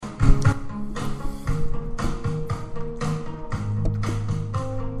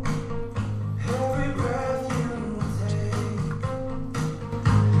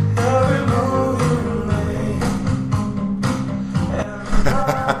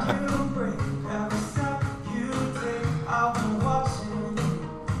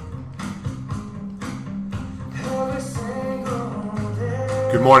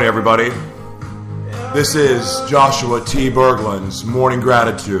Good morning, everybody. This is Joshua T. Berglan's Morning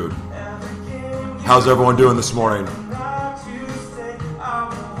Gratitude. How's everyone doing this morning?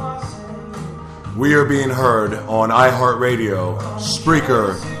 We are being heard on iHeartRadio,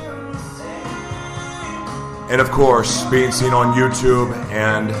 Spreaker, and of course, being seen on YouTube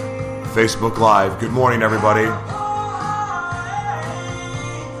and Facebook Live. Good morning, everybody.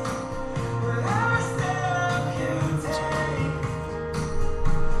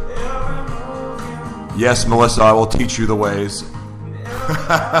 Yes, Melissa, I will teach you the ways.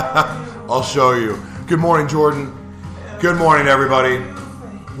 I'll show you. Good morning, Jordan. Good morning, everybody.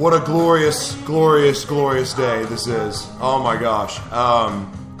 What a glorious, glorious, glorious day this is. Oh my gosh. I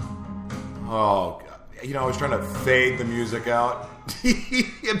was trying to fade the music out.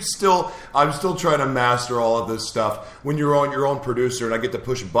 I'm still trying to master all of this stuff. When you're on your own producer and I get to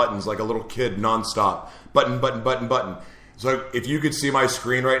push buttons like a little kid nonstop. Button, button, button, button. So if you could see my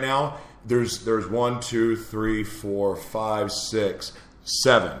screen right now, there's 1, 2, 3, 4, 5, 6,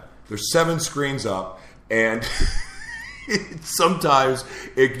 7. There's 7 screens up, and sometimes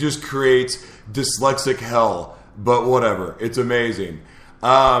it just creates dyslexic hell. But whatever, it's amazing.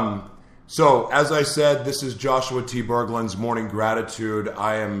 So as I said, this is Joshua T. Berglan's Morning Gratitude.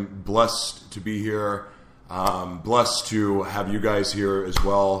 I am blessed to be here. Blessed to have you guys here as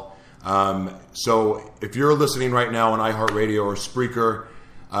well. So if you're listening right now on iHeartRadio or Spreaker,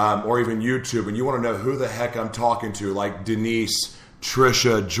 or even YouTube, and you want to know who the heck I'm talking to, like Denise,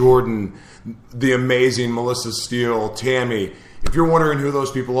 Trisha, Jordan, the amazing Melissa Steele, Tammy. If you're wondering who those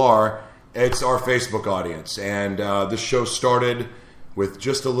people are, it's our Facebook audience. And this show started with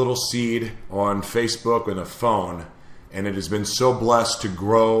just a little seed on Facebook and a phone, and it has been so blessed to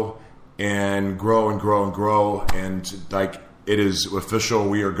grow and grow and grow and grow. And like it is official,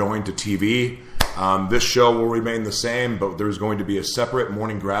 we are going to TV. This show will remain the same, but there's going to be a separate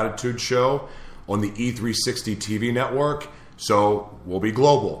Morning Gratitude show on the E360 TV network. So we'll be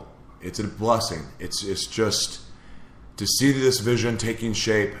global. It's a blessing. It's just to see this vision taking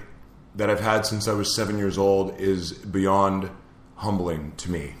shape that I've had since I was 7 years old is beyond humbling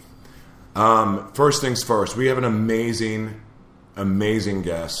to me. First things first, we have an amazing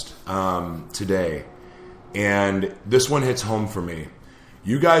guest today, and this one hits home for me.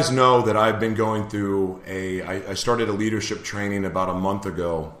 You guys know that I've been going through I started a leadership training about a month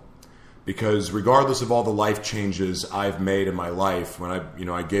ago, because regardless of all the life changes I've made in my life, when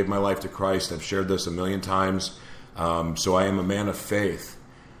I gave my life to Christ, I've shared this a million times, so I am a man of faith.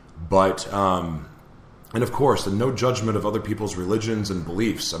 But, and of course, no judgment of other people's religions and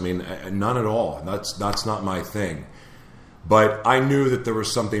beliefs. I mean, none at all. That's not my thing. But I knew that there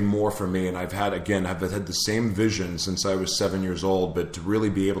was something more for me, and I've had the same vision since I was 7 years old, but to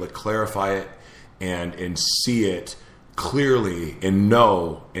really be able to clarify it and see it clearly and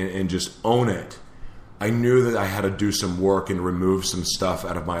know and just own it, I knew that I had to do some work and remove some stuff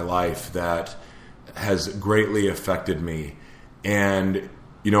out of my life that has greatly affected me. And,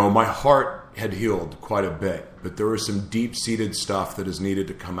 my heart had healed quite a bit, but there was some deep-seated stuff that has needed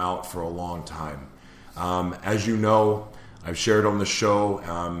to come out for a long time. As you know, I've shared on the show,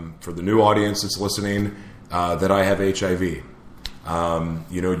 for the new audience that's listening, that I have HIV.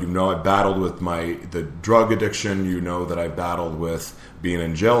 I've battled with the drug addiction. You know that I've battled with being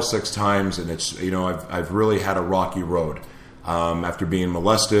in jail 6 times, and it's, I've really had a rocky road. After being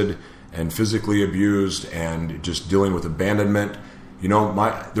molested and physically abused and just dealing with abandonment,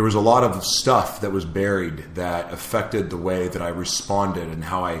 there was a lot of stuff that was buried that affected the way that I responded and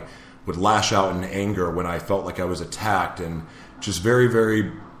how I would lash out in anger when I felt like I was attacked, and just very,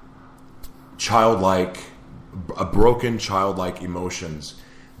 very broken childlike emotions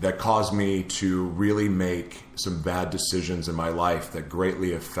that caused me to really make some bad decisions in my life that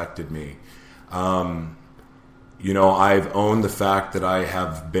greatly affected me. I've owned the fact that I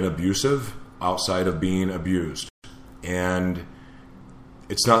have been abusive outside of being abused, and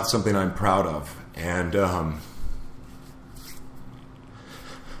it's not something I'm proud of. And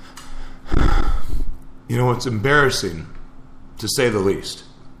it's embarrassing, to say the least.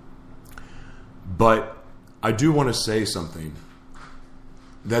 But I do want to say something,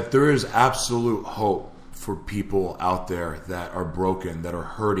 that there is absolute hope for people out there that are broken, that are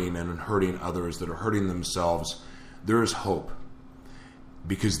hurting and hurting others, that are hurting themselves. There is hope,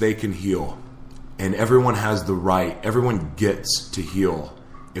 because they can heal. And everyone has the right, everyone gets to heal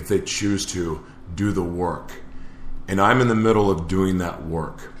if they choose to do the work. And I'm in the middle of doing that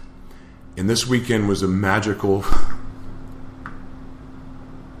work. And this weekend was a magical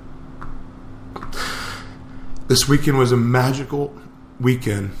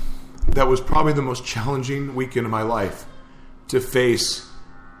weekend that was probably the most challenging weekend of my life, to face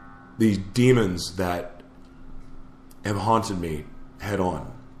these demons that have haunted me head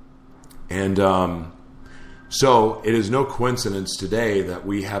on. And so it is no coincidence today that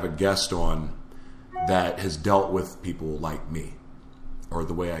we have a guest on that has dealt with people like me, or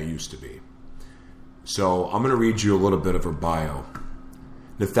the way I used to be. So I'm going to read you a little bit of her bio.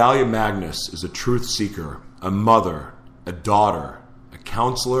 Nathelie Magnus is a truth seeker, a mother, a daughter, a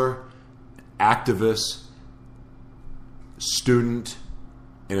counselor, activist, student,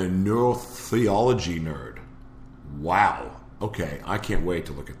 and a neurotheology nerd. Wow. Okay, I can't wait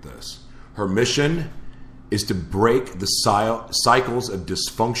to look at this. Her mission is to break the cycles of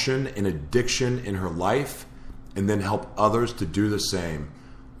dysfunction and addiction in her life and then help others to do the same.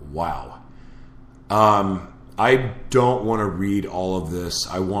 Wow. I don't want to read all of this.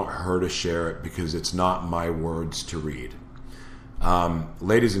 I want her to share it because it's not my words to read.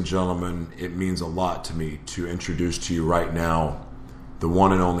 Ladies and gentlemen, it means a lot to me to introduce to you right now the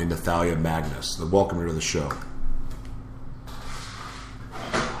one and only Nathelie Magnus. Welcome her to the show.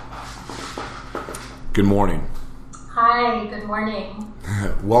 Good morning. Hi, good morning.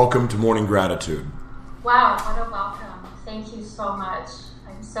 Welcome to Morning Gratitude. Wow, what a welcome. Thank you so much.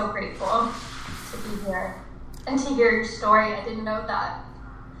 I'm so grateful to be here and to hear your story. I didn't know that.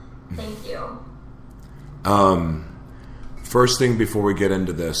 Thank you. First thing before we get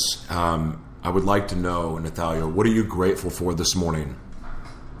into this, I would like to know, Nathelie, what are you grateful for this morning?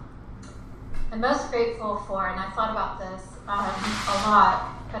 I'm most grateful for, and I thought about this a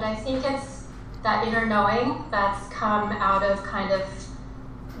lot, but I think it's that inner knowing that's come out of kind of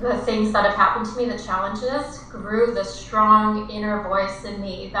the things that have happened to me, the challenges, grew the strong inner voice in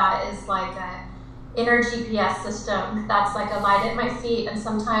me that is like an inner GPS system that's like a light at my feet, and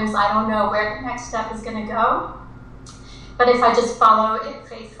sometimes I don't know where the next step is going to go. But if I just follow it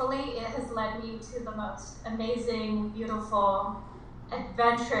faithfully, it has led me to the most amazing, beautiful,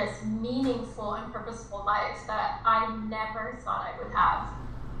 adventurous, meaningful, and purposeful life that I never thought I would have.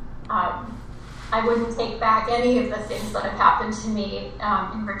 I wouldn't take back any of the things that have happened to me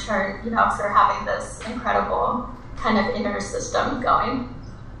in return, for having this incredible kind of inner system going.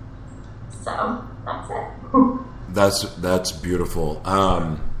 So that's it. That's beautiful.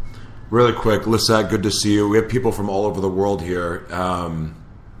 Really quick, Lisette, good to see you. We have people from all over the world here.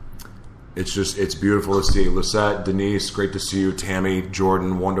 It's beautiful to see. Lisette, Denise, great to see you. Tammy,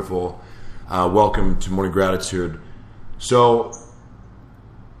 Jordan, wonderful. Welcome to Morning Gratitude. So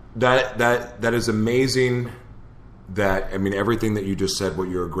that is amazing. Everything that you just said, what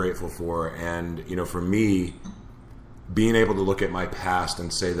you're grateful for, and for me, being able to look at my past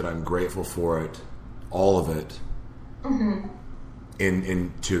and say that I'm grateful for it, all of it, mm-hmm.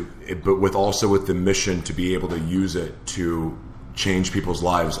 But with the mission to be able to use it to change people's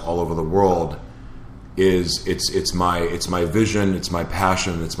lives all over the world, it's my vision, it's my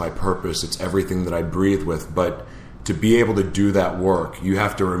passion, it's my purpose, it's everything that I breathe with. But to be able to do that work, you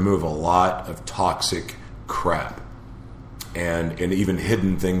have to remove a lot of toxic crap and even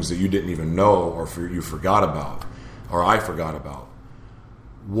hidden things that you didn't even know or you forgot about, or I forgot about.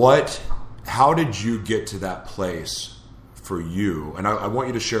 How did you get to that place for you? And I want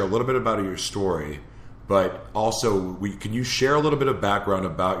you to share a little bit about your story, but also can you share a little bit of background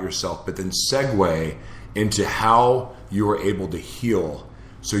about yourself, but then segue into how you were able to heal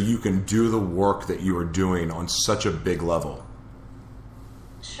so you can do the work that you are doing on such a big level?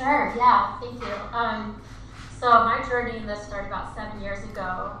 Sure, yeah, thank you. So my journey in this started about 7 years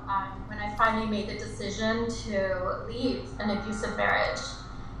ago when I finally made the decision to leave an abusive marriage.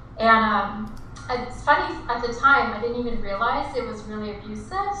 And it's funny, at the time, I didn't even realize it was really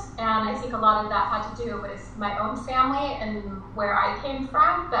abusive. And I think a lot of that had to do with my own family and where I came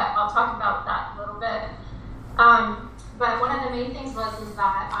from, but I'll talk about that a little bit. But one of the main things was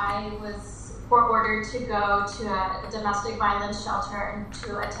that I was ordered to go to a domestic violence shelter and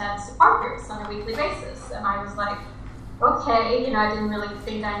to attend support groups on a weekly basis. And I was like, okay, I didn't really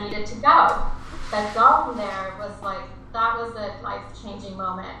think I needed to go. But going there was that was a life-changing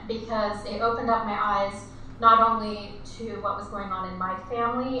moment because it opened up my eyes not only to what was going on in my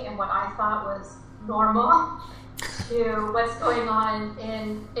family and what I thought was normal, to what's going on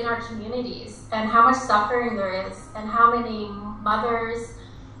in our communities and how much suffering there is and how many mothers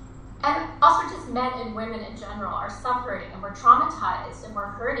and also just men and women in general are suffering and we're traumatized and we're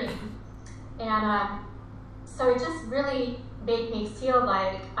hurting. And so it just really made me feel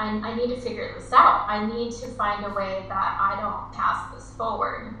like I need to figure this out. I need to find a way that I don't pass this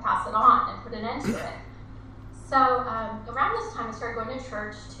forward and pass it on and put an end to it. So around this time, I started going to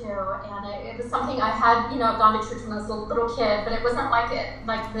church too, and it was something I had, gone to church when I was a little kid, but it wasn't like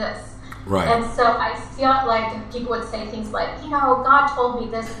this. Right. And so I feel like people would say things like, God told me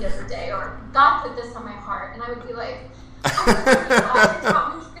this the other day, or God put this on my heart. And I would be like,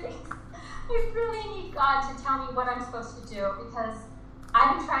 I really need God to tell me what I'm supposed to do, because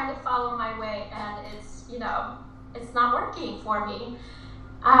I've been trying to follow my way and it's not working for me.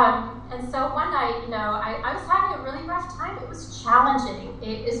 And so one night, I was having a really rough time. It was challenging.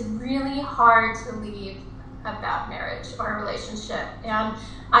 It is really hard to leave a bad marriage or a relationship. And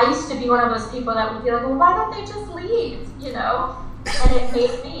I used to be one of those people that would be like, well, why don't they just leave, And it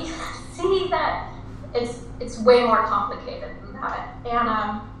made me see that it's way more complicated than that. And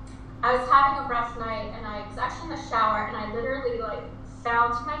I was having a rough night, and I was actually in the shower, and I literally fell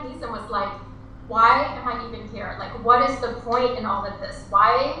to my knees and was like, why am I even here? What is the point in all of this?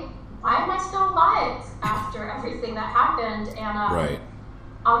 Why am I still alive after everything that happened? And right.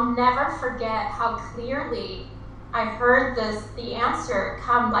 I'll never forget how clearly I heard the answer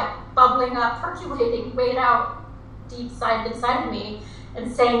come, bubbling up, percolating, way out deep inside of me,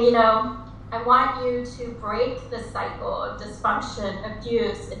 and saying, I want you to break the cycle of dysfunction,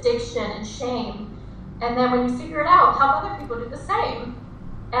 abuse, addiction, and shame. And then when you figure it out, help other people do the same.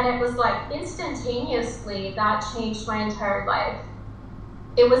 And it was instantaneously that changed my entire life.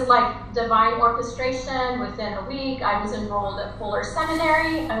 It was like divine orchestration. Within a week, I was enrolled at Fuller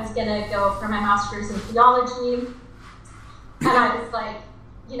Seminary. I was going to go for my master's in theology. And I was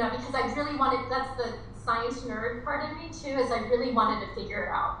because I really wanted, that's the science nerd part of me too, is I really wanted to figure it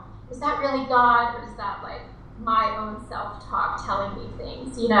out. Is that really God, or is that my own self-talk telling me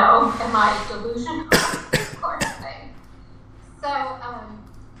things? Am I delusional? Sort of thing. So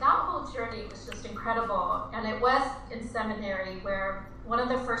that whole journey was just incredible. And it was in seminary where one of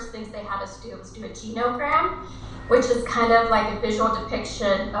the first things they had us do was do a genogram, which is kind of like a visual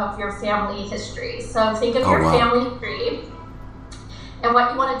depiction of your family history. So think of your family tree. And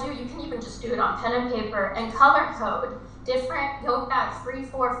what you want to do, you can even just do it on pen and paper and color code different, go back 3,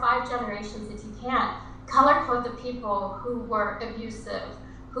 4, 5 generations if you can. Color code the people who were abusive,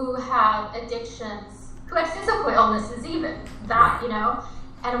 who had addictions, who had physical illnesses even,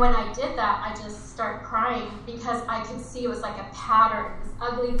 And when I did that, I just started crying because I could see it was like a pattern, this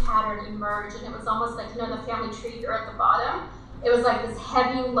ugly pattern emerge, and it was almost like, the family tree here at the bottom. It was like this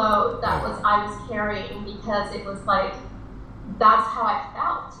heavy load that I was carrying, because it was that's how I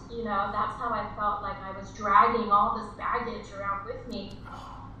felt, that's how I felt like I was dragging all this baggage around with me.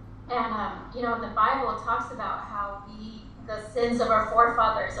 And, the Bible talks about how the sins of our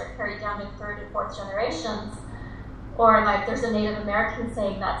forefathers are carried down to 3rd and 4th generations. Or there's a Native American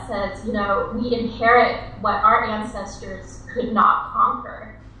saying that says, we inherit what our ancestors could not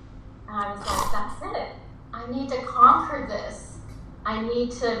conquer. And I was like, that's it. I need to conquer this. I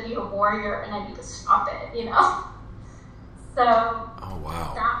need to be a warrior, and I need to stop it, So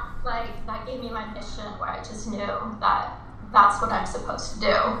that gave me my mission, where I just knew that that's what I'm supposed to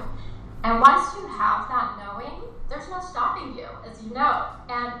do. And once you have that knowing, there's no stopping you, as you know.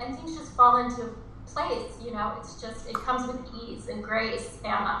 And things just fall into place, it's just, it comes with ease and grace.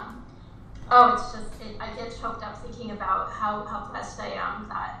 And I get choked up thinking about how blessed I am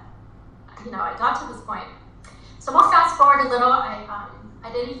that, I got to this point. So we'll fast forward a little.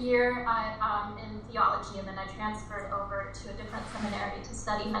 I did a year in theology, and then I transferred over to a different seminary to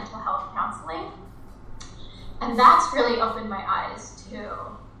study mental health counseling. And that's really opened my eyes to,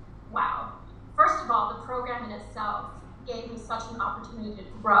 wow. First of all, the program in itself gave me such an opportunity to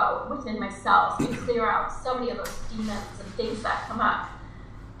grow within myself and clear out so many of those demons and things that come up.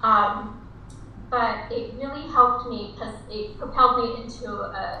 But it really helped me because it propelled me into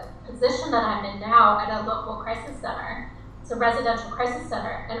a position that I'm in now at a local crisis center. It's a residential crisis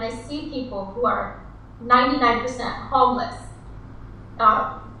center, and I see people who are 99% homeless,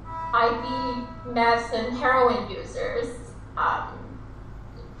 IV, meth, and heroin users,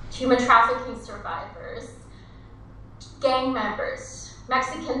 human trafficking survivors, gang members,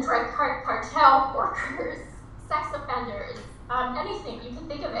 Mexican drug cartel workers, sex offenders, anything, you can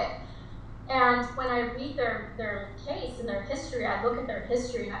think of it. And when I read their case and their history, I look at their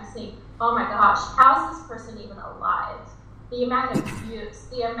history and I think, oh my gosh, how is this person even alive? The amount of abuse,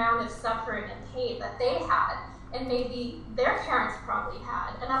 the amount of suffering and pain that they had, and maybe their parents probably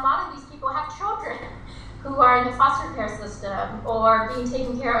had. And a lot of these people have children who are in the foster care system or being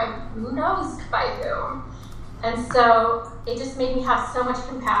taken care of who knows by whom. And so it just made me have so much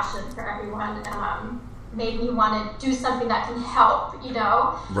compassion for everyone, made me want to do something that can help,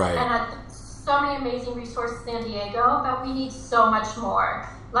 Right. And so many amazing resources in San Diego, but we need so much more.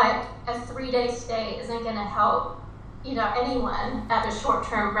 Like a 3-day stay isn't going to help, anyone at a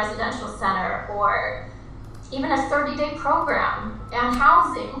short-term residential center or even a 30-day program and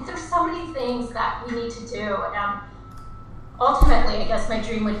housing. There's so many things that we need to do. And ultimately, I guess my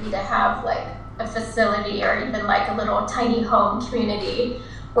dream would be to have like a facility or even like a little tiny home community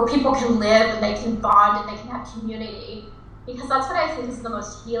where people can live and they can bond and they can have community. Because that's what I think is the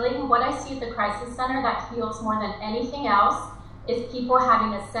most healing. What I see at the Crisis Center that heals more than anything else is people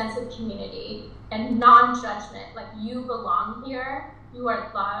having a sense of community and non-judgment. Like, you belong here, you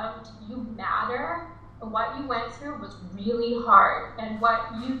are loved, you matter, and what you went through was really hard. And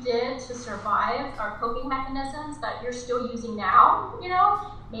what you did to survive are coping mechanisms that you're still using now, you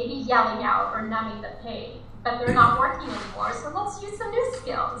know, maybe yelling out or numbing the pain, but they're not working anymore. So let's use some new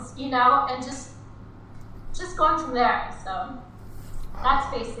skills, you know, and just going from there. So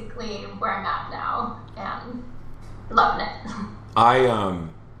that's basically where I'm at now and loving it.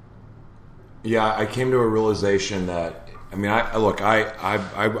 I came to a realization that, I mean,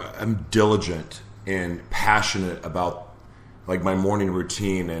 I'm diligent and passionate about like my morning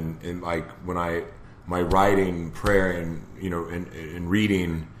routine and like when my writing, prayer, and you know, and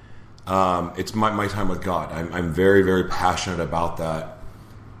reading. It's my time with God. I'm very, very passionate about that.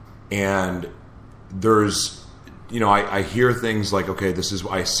 And there's, you know, I hear things like, okay, this is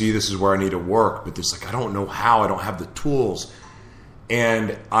where I need to work, but there's like, I don't know how, I don't have the tools.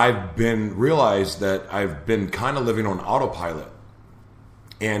 And I've realized that I've been kind of living on autopilot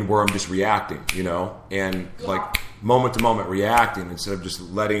and where I'm just reacting, you know, and like moment to moment reacting instead of just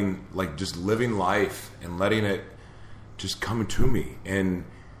living life and letting it just come to me. And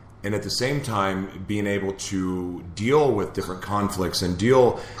at the same time, being able to deal with different conflicts and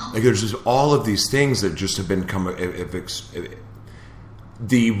there's just all of these things that just have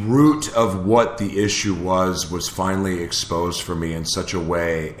the root of what the issue was finally exposed for me in such a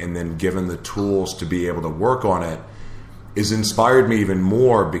way, and then given the tools to be able to work on it, has inspired me even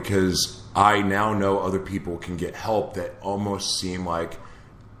more, because I now know other people can get help that almost seem like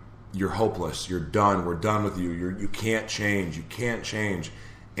you're hopeless, you're done, we're done with you, you can't change.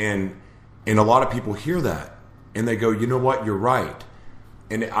 And a lot of people hear that and they go, you know what, you're right.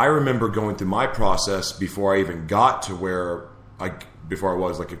 And I remember going through my process before I even got to where before I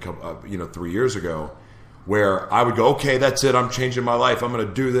was like 3 years ago, where I would go, okay, that's it, I'm changing my life, I'm going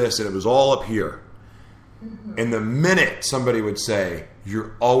to do this. And it was all up here. Mm-hmm. And the minute somebody would say,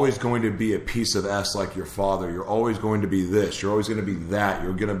 you're always going to be a piece of S like your father, you're always going to be this, you're always going to be that,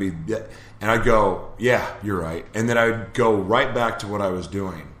 you're going to be that. And I'd go, yeah, you're right. And then I would go right back to what I was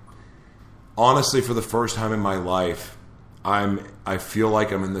doing. Honestly, for the first time in my life, I feel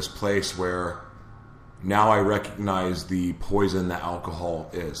like I'm in this place where now I recognize the poison that alcohol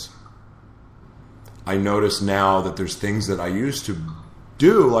is. I notice now that there's things that I used to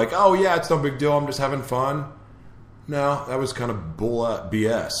do, like, oh yeah, it's no big deal, I'm just having fun. No, that was kind of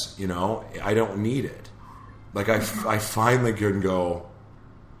BS, you know? I don't need it. Like, I finally can go,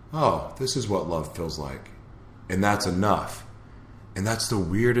 oh, this is what love feels like. And that's enough. And that's the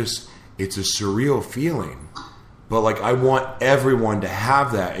weirdest, it's a surreal feeling. But like, I want everyone to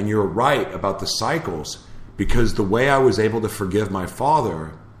have that. And you're right about the cycles, because the way I was able to forgive my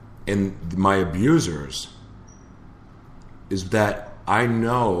father and my abusers is that I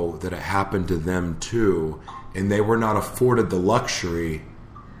know that it happened to them too, and they were not afforded the luxury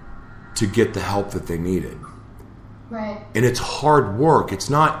to get the help that they needed. Right. And it's hard work. It's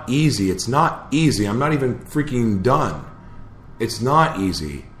not easy. I'm not even freaking done. It's not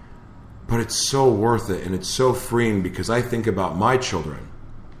easy. But it's so worth it, and it's so freeing, because I think about my children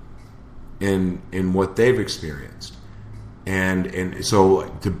and what they've experienced. And so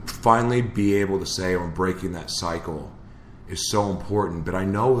to finally be able to say I'm breaking that cycle is so important. But I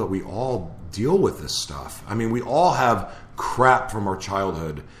know that we all deal with this stuff. I mean, we all have crap from our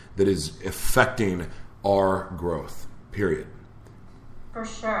childhood that is affecting our growth, period. For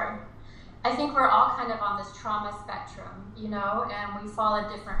sure. I think we're all kind of on this trauma spectrum, you know, and we fall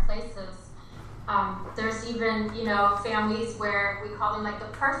in different places. There's even, you know, families where we call them like the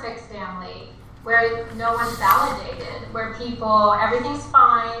perfect family, where no one's validated, where everything's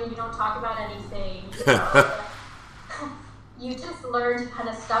fine, you don't talk about anything, you know. You just learn to kind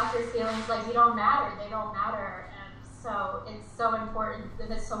of stuff your feelings like they don't matter. And so it's so important,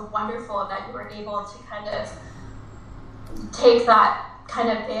 and it's so wonderful that you were able to kind of take that kind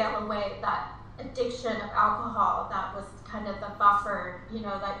of veil away, that addiction of alcohol that was kind of the buffer, you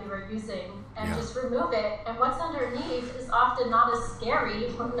know, that you were using, and just remove it. And what's underneath is often not as scary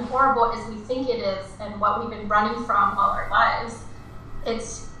and horrible as we think it is, and what we've been running from all our lives.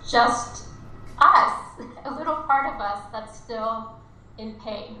 It's just us, a little part of us that's still in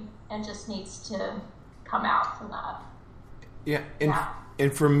pain and just needs to come out from that. Yeah,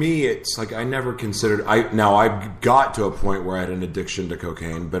 And for me, it's like I never considered. I got to a point where I had an addiction to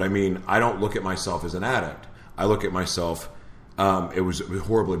cocaine, but I mean, I don't look at myself as an addict. I look at myself. It was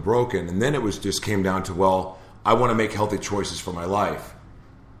horribly broken, and then it was just came down to, well, I want to make healthy choices for my life,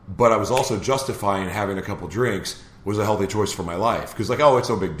 but I was also justifying having a couple drinks was a healthy choice for my life because, like, oh, it's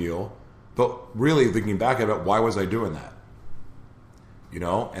no big deal. But really, thinking back at it, why was I doing that? You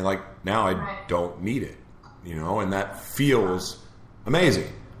know, and like now I don't need it. You know, and that feels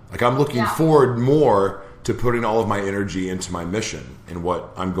amazing. Like I'm looking forward more to putting all of my energy into my mission and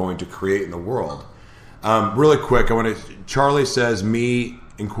what I'm going to create in the world. Really quick, Charlie says, me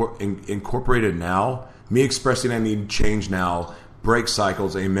incorporated now, me expressing I need change now, break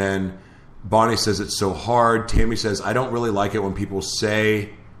cycles, amen. Bonnie says it's so hard. Tammy says, I don't really like it when people say,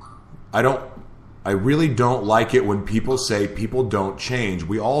 I really don't like it when people say people don't change.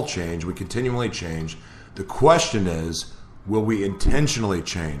 We all change. We continually change. The question is, will we intentionally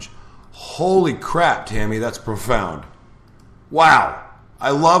change? Holy crap, Tammy, that's profound. Wow.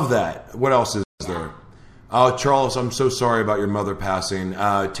 I love that. What else is there? Charles, I'm so sorry about your mother passing.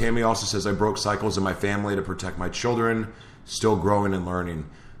 Tammy also says, I broke cycles in my family to protect my children, still growing and learning.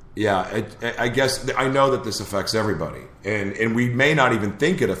 Yeah, I guess I know that this affects everybody. And we may not even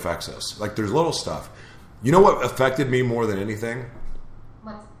think it affects us. Like there's little stuff. You know what affected me more than anything?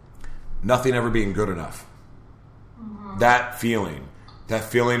 What? Nothing ever being good enough. Mm-hmm. That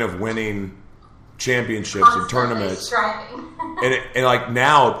feeling of winning championships and tournaments. and like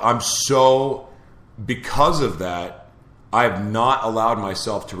now I'm so... Because of that, I have not allowed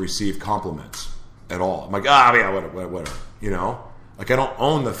myself to receive compliments at all. I'm like, yeah, whatever, you know? Like, I don't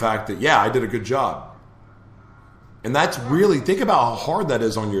own the fact that, I did a good job. And that's really, think about how hard that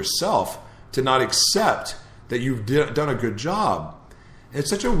is on yourself to not accept that you've done a good job. It's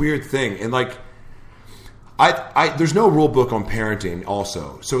such a weird thing. And, like, there's no rule book on parenting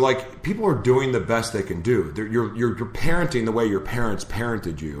also. So, like, people are doing the best they can do. You're parenting the way your parents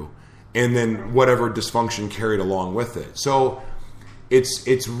parented you. And then whatever dysfunction carried along with it. So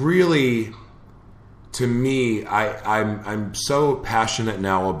it's really, to me, I'm so passionate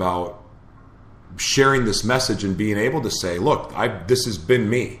now about sharing this message and being able to say, look, this has been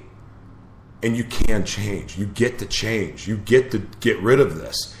me. And you can change. You get to change. You get to get rid of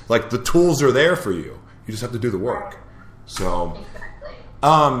this. Like the tools are there for you. You just have to do the work. So,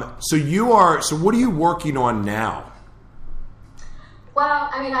 so what are you working on now? Well,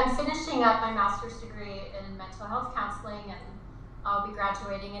 I mean, I'm finishing up my master's degree in mental health counseling, and I'll be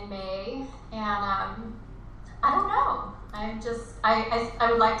graduating in May. And I don't know. I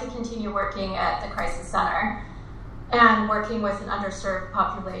would like to continue working at the crisis center and working with an underserved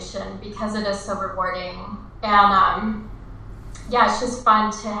population because it is so rewarding. And it's just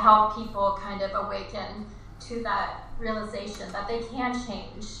fun to help people kind of awaken to that realization that they can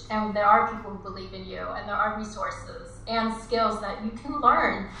change, and there are people who believe in you, and there are resources and skills that you can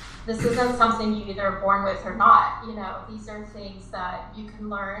learn. This isn't something you either are born with or not. You know, these are things that you can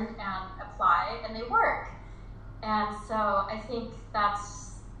learn and apply, and they work. And so I think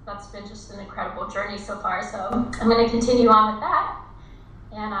that's been just an incredible journey so far. So I'm going to continue on with that.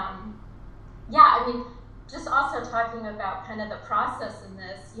 And I mean, just also talking about kind of the process in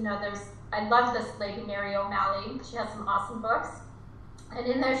this. You know, I love this lady, Mary O'Malley. She has some awesome books. And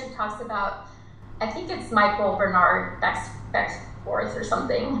in there she talks about, I think it's Michael Bernard Beckforth or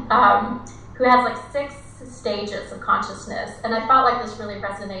something, who has like 6 stages of consciousness. And I felt like this really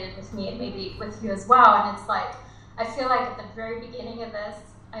resonated with me and maybe with you as well. And it's like, I feel like at the very beginning of this,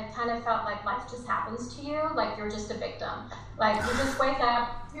 I kind of felt like life just happens to you, like you're just a victim. Like you just wake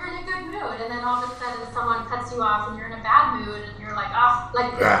up, you're in a good mood, and then all of a sudden someone cuts you off and you're in a bad mood, and you're like, like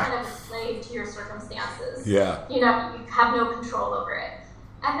you're kind of a slave to your circumstances. Yeah. You know, you have no control over it.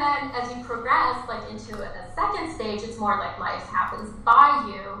 And then as you progress, like into a second stage, it's more like life happens by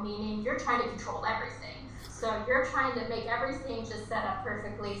you, meaning you're trying to control everything. So you're trying to make everything just set up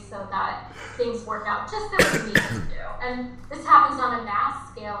perfectly so that things work out just the way you need them to. And this happens on a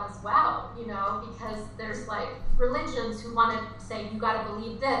mass scale as well, you know, because there's like religions who want to say, you got to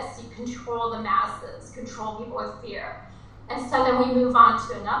believe this, you control the masses, control people with fear. And so then we move on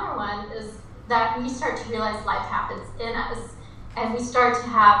to another one, is that we start to realize life happens in us. And we start to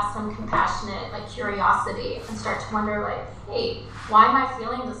have some compassionate, like, curiosity, and start to wonder, like, hey, why am I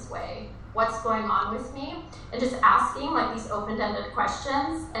feeling this way? What's going on with me? And just asking, like, these open-ended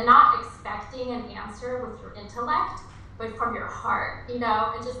questions and not expecting an answer with your intellect, but from your heart, you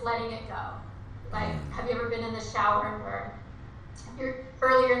know, and just letting it go. Like, have you ever been in the shower where you're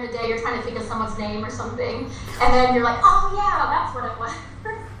earlier in the day, you're trying to think of someone's name or something, and then you're like, oh, yeah, that's what it was.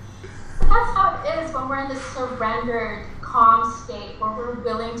 So that's how it is when we're in this surrendered, calm state where we're we're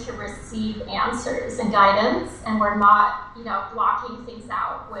willing to receive answers and guidance, and we're not, blocking things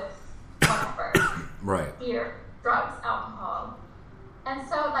out with whatever. Right. Fear, drugs, alcohol. And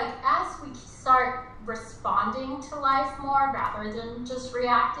so, as we start responding to life more rather than just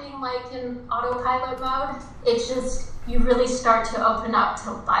reacting like in autopilot mode, you really start to open up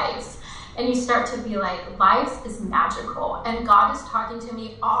to life. And you start to be like, life is magical, and God is talking to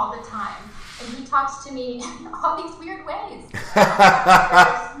me all the time. And he talks to me in all these weird ways.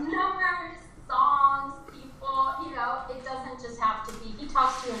 Numbers, songs, people, it doesn't just have to be, he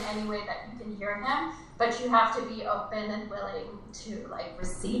talks to you in any way that you can hear him, but you have to be open and willing to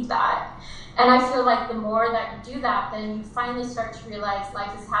receive that. And I feel like the more that you do that, then you finally start to realize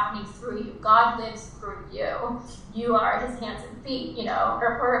life is happening through you. God lives through you. You are his hands and feet, or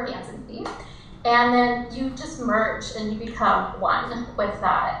her hands and feet. And then you just merge and you become one with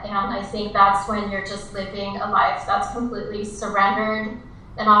that. And I think that's when you're just living a life that's completely surrendered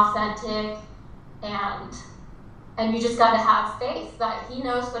and authentic, and you just got to have faith that he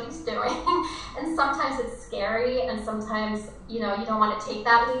knows what he's doing. And sometimes it's scary, and sometimes, you don't want to take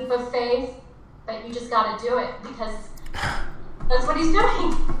that leap of faith, but you just got to do it because that's what he's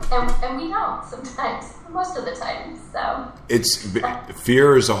doing. And we don't sometimes, most of the time. So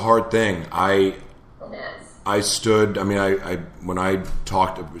fear is a hard thing. It is. When I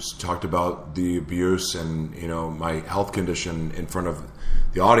talked about the abuse and, my health condition in front of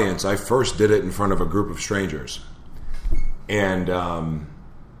the audience, I first did it in front of a group of strangers. And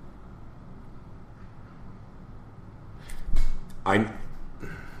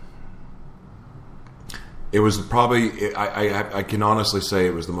it was probably, I can honestly say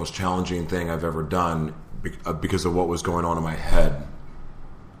it was the most challenging thing I've ever done because of what was going on in my head.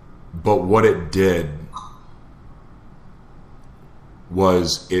 But what it did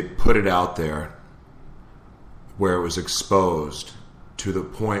was it put it out there where it was exposed to the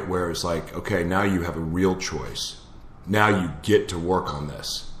point where it's like, okay, now you have a real choice. Now you get to work on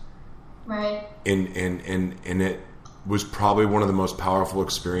this. Right. And it was probably one of the most powerful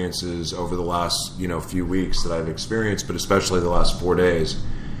experiences over the last, few weeks that I've experienced, but especially the last 4 days.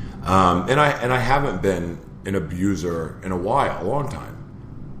 And I haven't been an abuser in a long time,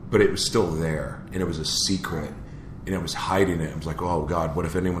 but it was still there, and it was a secret, and I was hiding it. I was like, oh God, what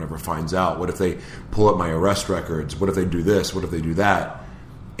if anyone ever finds out? What if they pull up my arrest records? What if they do this? What if they do that?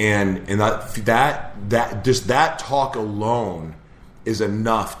 And that just that talk alone is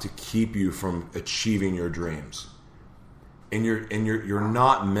enough to keep you from achieving your dreams. And you're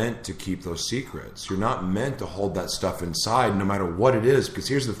not meant to keep those secrets. You're not meant to hold that stuff inside, no matter what it is. Because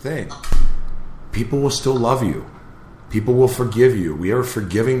here's the thing: people will still love you. People will forgive you. We are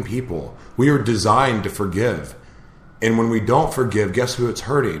forgiving people. We are designed to forgive. And when we don't forgive, guess who it's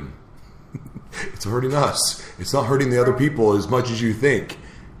hurting? It's hurting us. It's not hurting the other people as much as you think.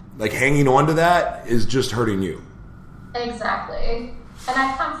 Hanging on to that is just hurting you. Exactly. And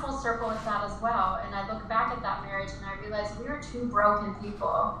I've come full circle with that as well. And I look back at that marriage and I realize we were two broken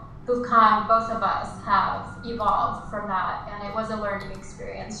people who've both of us have evolved from that. And it was a learning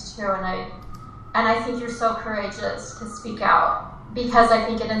experience too. And I think you're so courageous to speak out because I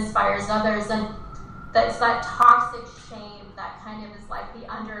think it inspires others. And it's that toxic shame that kind of is like the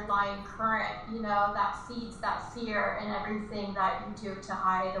underlying current, that feeds that fear and everything that you do to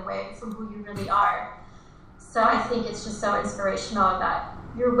hide away from who you really are. So I think it's just so inspirational that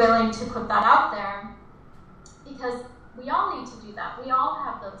you're willing to put that out there, because we all need to do that. We all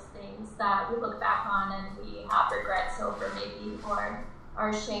have those things that we look back on and we have regrets over maybe or are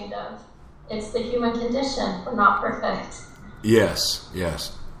ashamed of. It's the human condition. We're not perfect. Yes.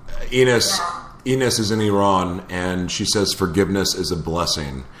 Ines is in Iran, and she says forgiveness is a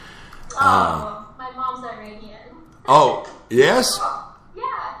blessing. My mom's Iranian. Oh, yes? Yeah.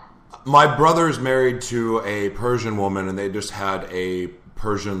 My brother's married to a Persian woman, and they just had a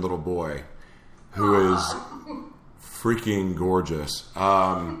Persian little boy who is freaking gorgeous.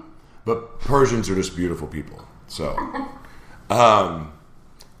 But Persians are just beautiful people. So, oh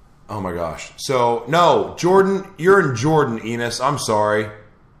my gosh. So, no, Jordan, you're in Jordan, Ines. I'm sorry.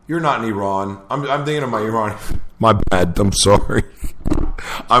 You're not in Iran. I'm thinking of my Iran. My bad. I'm sorry.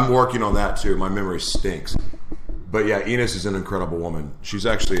 I'm working on that too. My memory stinks. But yeah, Ines is an incredible woman. She's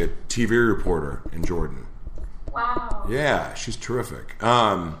actually a TV reporter in Jordan. Wow. Yeah, she's terrific.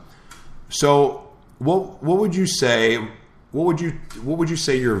 So what would you say? What would you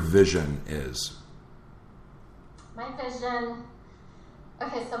say your vision is? My vision.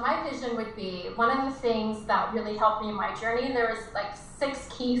 Okay, so my vision would be one of the things that really helped me in my journey. There was 6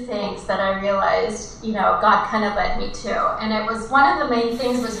 key things that I realized, God kind of led me to. And it was one of the main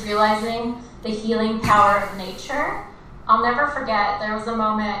things was realizing the healing power of nature I'll never forget, there was a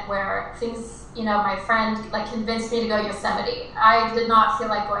moment where things, my friend convinced me to go Yosemite. I did not feel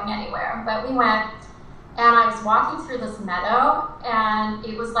like going anywhere, but we went, and I was walking through this meadow, and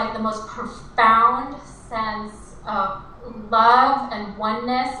it was like the most profound sense of love and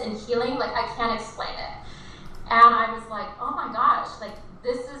oneness and healing. Like, I can't explain it. And I was like, oh my gosh,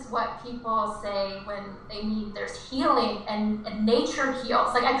 this is what people say when they mean there's healing and nature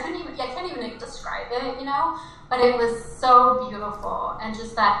heals. I can't even describe it, but it was so beautiful, and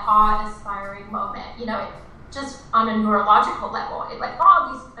just that awe-inspiring moment, just on a neurological level,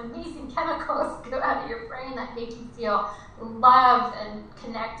 all these amazing chemicals go out of your brain that make you feel loved and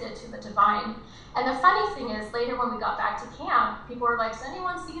connected to the divine. And the funny thing is, later when we got back to camp, people were like, has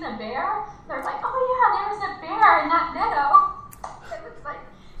anyone seen a bear? They're like, oh yeah, there was a bear in that meadow. It was like,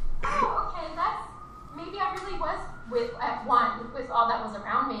 oh, okay, maybe I really was at one with all that was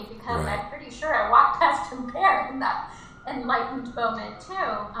around me, because right. I'm pretty sure I walked past a bear in that enlightened moment too.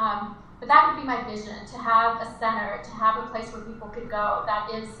 But that would be my vision, to have a center, to have a place where people could go that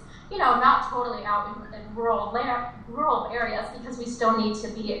is, not totally out in rural areas, because we still need to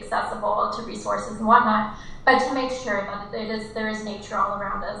be accessible to resources and whatnot, but to make sure that there is nature all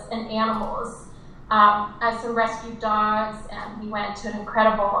around us, and animals. I had some rescued dogs, and we went to an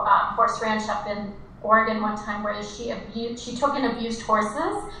incredible horse ranch up in Oregon one time, where she took in abused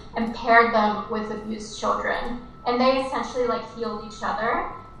horses and paired them with abused children, and they essentially healed each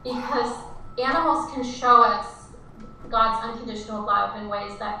other, because animals can show us God's unconditional love in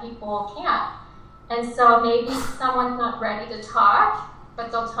ways that people can't. And so maybe someone's not ready to talk,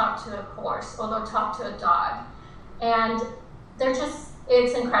 but they'll talk to a horse, or they'll talk to a dog. And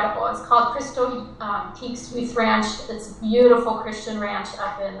it's incredible. It's called Crystal Peaks Youth Ranch. It's a beautiful Christian ranch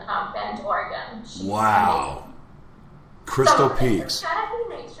up in Bend, Oregon. Wow. Crystal Peaks. It's gotta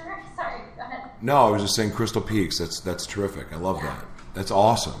be nature. Sorry, go ahead. No, I was just saying Crystal Peaks. That's terrific. I love that. That's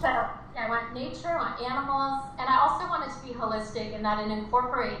awesome. So, I want nature, I want animals, and I also want it to be holistic in that it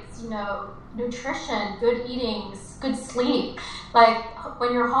incorporates, nutrition, good eating, good sleep.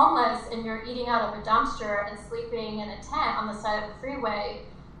 When you're homeless and you're eating out of a dumpster and sleeping in a tent on the side of the freeway,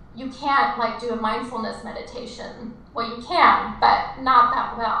 you can't do a mindfulness meditation. Well, you can, but not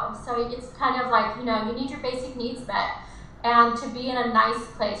that well. So it's kind of you need your basic needs met, and to be in a nice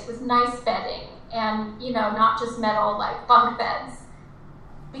place with nice bedding, and not just metal bunk beds.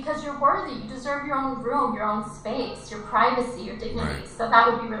 Because you're worthy, you deserve your own room, your own space, your privacy, your dignity. Right. So that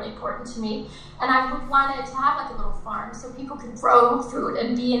would be really important to me. And I would want it to have a little farm, so people could grow food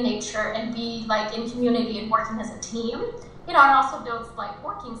and be in nature and be in community and working as a team. And also builds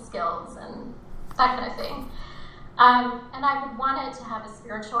working skills and that kind of thing. And I would want it to have a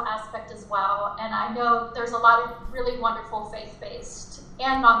spiritual aspect as well. And I know there's a lot of really wonderful faith-based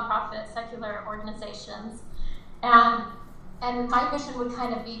and nonprofit secular organizations. And my vision would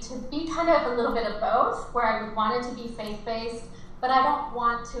kind of be to be kind of a little bit of both, where I would want it to be faith-based, but I don't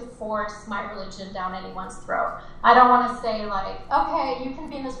want to force my religion down anyone's throat. I don't want to say okay, you can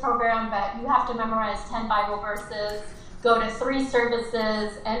be in this program, but you have to memorize 10 Bible verses, go to 3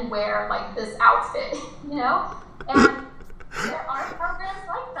 services, and wear this outfit, And there are programs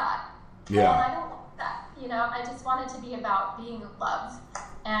like that. Yeah. And I don't want that, I just want it to be about being loved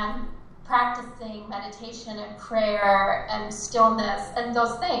and practicing meditation and prayer and stillness and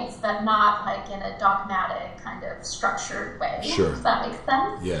those things, but not in a dogmatic kind of structured way. Sure. Does that make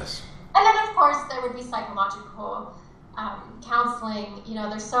sense? Yes. And then, of course, there would be psychological counseling.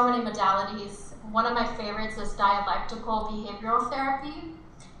 There's so many modalities. One of my favorites is dialectical behavioral therapy.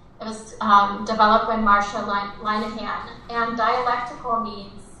 It was developed by Marsha Linehan. And dialectical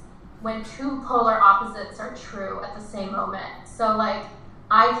means when two polar opposites are true at the same moment. So,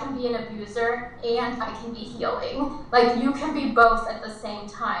 I can be an abuser and I can be healing. You can be both at the same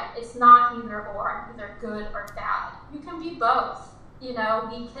time. It's not either or, either good or bad. You can be both. We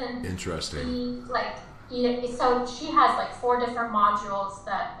can Interesting. be so she has 4 different modules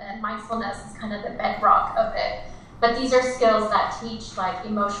and mindfulness is kind of the bedrock of it. But these are skills that teach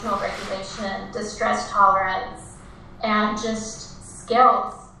emotional regulation, distress tolerance, and just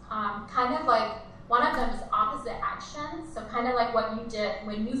skills. One of them is opposite action. So kind of what you did.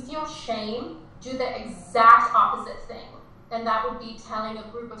 When you feel shame, do the exact opposite thing. And that would be telling a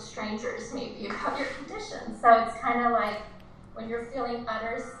group of strangers maybe about your condition. So it's kind of when you're feeling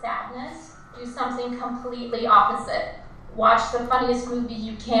utter sadness, do something completely opposite. Watch the funniest movie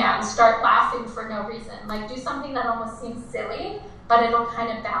you can. Start laughing for no reason. Do something that almost seems silly, but it'll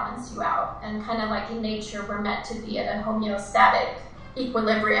kind of balance you out. And kind of in nature, we're meant to be at a homeostatic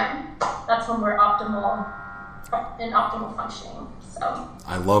equilibrium. That's when we're optimal functioning. So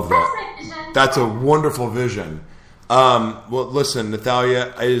I love that. That's my vision. That's a wonderful vision. Well, listen, Nathelie,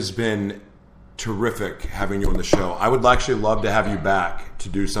 it has been terrific having you on the show. I would actually love to have you back to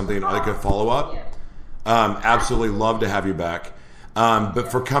do something like a follow-up. Absolutely love to have you back.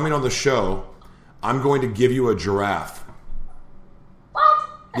 But for coming on the show, I'm going to give you a giraffe. What?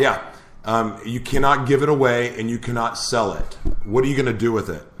 Yeah. You cannot give it away and you cannot sell it. What are you going to do with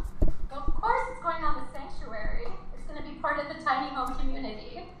it? Of course it's going on the sanctuary. It's going to be part of the tiny home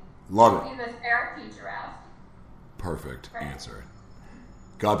community. Love It'll it. be the therapy giraffe. Perfect Right. answer.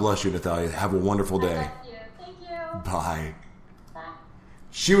 God bless you, Nathelie. Have a wonderful day. I love you. Thank you. Bye. Bye.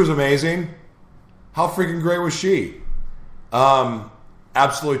 She was amazing. How freaking great was she?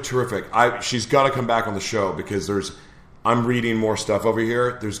 Absolutely terrific. She's got to come back on the show because I'm reading more stuff over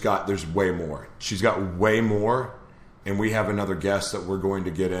here. There's way more. She's got way more, and we have another guest that we're going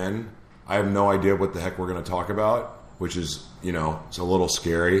to get in. I have no idea what the heck we're going to talk about, which is, it's a little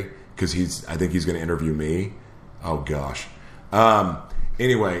scary because I think he's going to interview me. Oh gosh.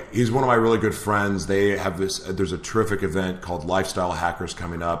 Anyway, he's one of my really good friends. They have there's a terrific event called Lifestyle Hackers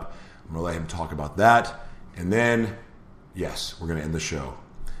coming up. I'm going to let him talk about that. And then, yes, we're going to end the show.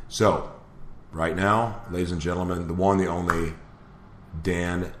 So, right now, ladies and gentlemen, the one, the only,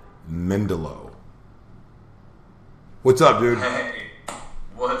 Dan Mendelow. What's up, dude? Hey,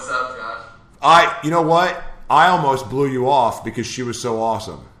 what's up, Josh? You know what? I almost blew you off because she was so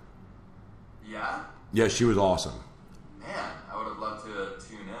awesome. Yeah? Yeah, she was awesome. Man, I would have loved to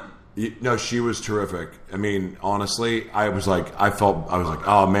tune in. No, she was terrific. I mean, honestly, I was like,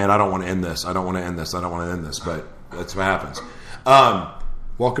 oh man, I don't want to end this. I don't want to end this. I don't want to end this. But that's what happens.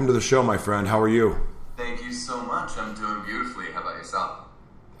 Welcome to the show, my friend. How are you? Thank you so much. I'm doing beautifully. How about yourself?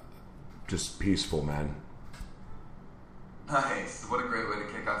 Just peaceful, man. Nice. What a great way to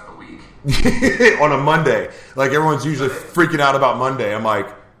kick off the week. On a Monday. Like, everyone's usually freaking out about Monday. I'm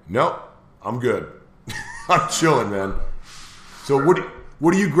like, nope, I'm good. I'm chilling, man. So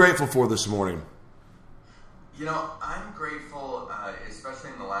what are you grateful for this morning? I'm grateful, especially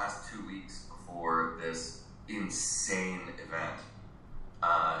in the last 2 weeks before this insane event.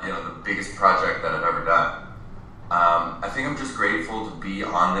 The biggest project that I've ever done. I think I'm just grateful to be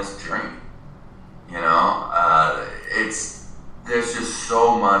on this journey. There's just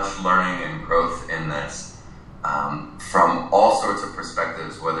so much learning and growth in this, from all sorts of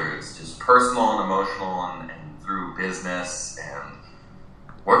perspectives, whether it's just personal and emotional and through business and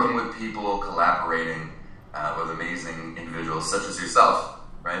working with people, collaborating with amazing individuals such as yourself,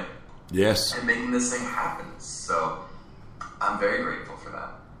 right? Yes. And making this thing happen. So I'm very grateful for that.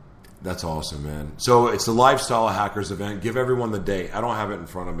 That's awesome, man. So it's the Lifestyle Hackers event. Give everyone the date. I don't have it in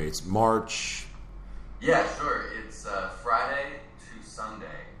front of me. It's March. Yeah, sure. It's Friday to Sunday,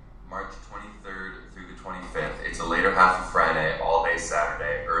 March 23rd through the 25th. It's a later half of Friday, all day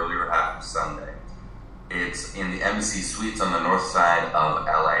Saturday, earlier half of Sunday. It's in the Embassy Suites on the north side of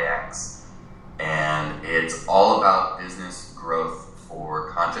LAX. And it's all about business growth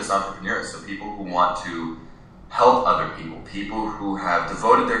for conscious entrepreneurs. So people who want to help other people who have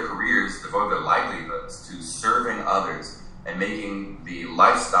devoted their careers, devoted their livelihoods to serving others and making the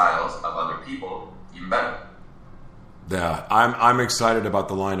lifestyles of other people even better. Yeah, I'm excited about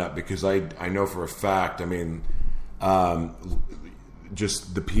the lineup because I know for a fact,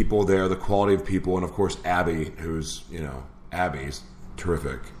 just the people there, the quality of people, and of course Abby, who's, Abby's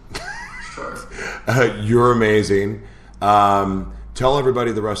terrific. Sure. You're amazing. Tell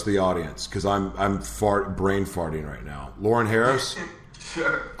everybody, the rest of the audience, because I'm brain farting right now. Lauren Harris.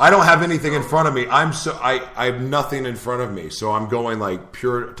 Sure. I don't have anything in front of me. I have nothing in front of me, so I'm going like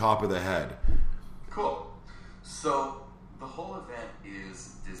pure top of the head. Cool. So the whole event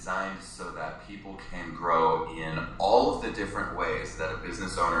is designed so that people can grow in all of the different ways that a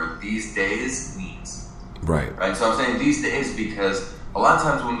business owner these days needs. Right. Right. So I'm saying these days because a lot of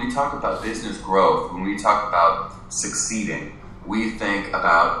times when we talk about business growth, when we talk about succeeding, we think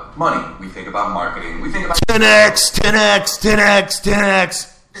about money. We think about marketing. We think about 10x, 10x, 10x,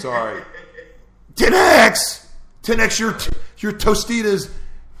 10x. Sorry. 10x. 10x your Tostitas.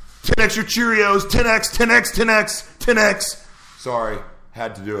 10x your Cheerios. 10x, 10x, 10x, 10x. Sorry.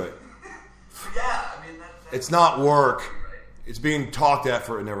 Had to do it. Yeah, that's it's not work. right? It's being talked at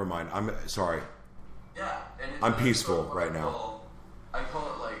for. Never mind. I'm sorry. Yeah. And I'm peaceful right now. I call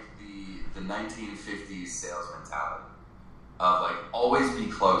it like the 1950s sales mentality. Of like always be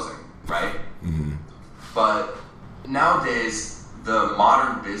closing, right? Mm-hmm. But nowadays, the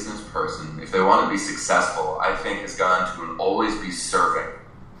modern business person, if they want to be successful, I think has gone to an always be serving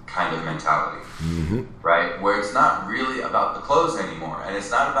kind of mentality, mm-hmm. right? Where it's not really about the close anymore, and it's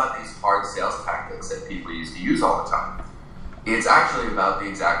not about these hard sales tactics that people used to use all the time. It's actually about the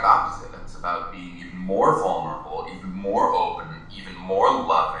exact opposite. It's about being even more vulnerable, even more open, even more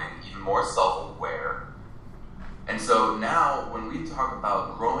loving, even more self-aware. And so now when we talk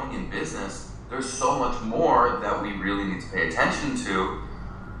about growing in business, there's so much more that we really need to pay attention to,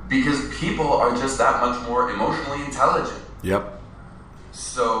 because people are just that much more emotionally intelligent. Yep.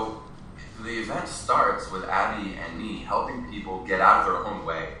 So the event starts with Abby and me helping people get out of their own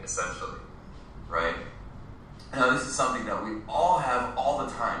way, essentially, right? Now, this is something that we all have all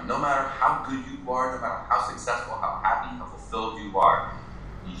the time. No matter how good you are, no matter how successful, how happy, how fulfilled you are,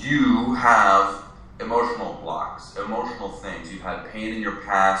 you have emotional blocks, emotional things. You've had pain in your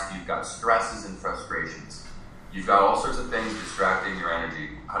past. You've got stresses and frustrations. You've got all sorts of things distracting your energy.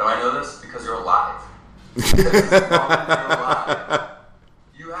 How do I know this? Because you're alive. Because as long as you're alive,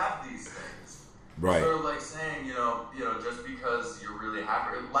 you have these things. Right. Sort of like saying, just because you're really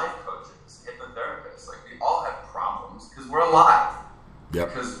happy, life coaches, hypnotherapists, like we all have problems because we're alive. Yep.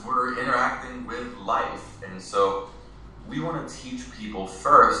 Because we're interacting with life. And so we want to teach people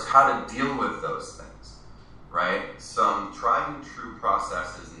first how to deal with those things, right? Some tried and true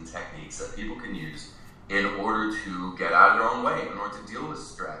processes and techniques that people can use in order to get out of their own way, in order to deal with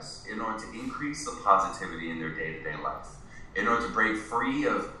stress, in order to increase the positivity in their day-to-day life, in order to break free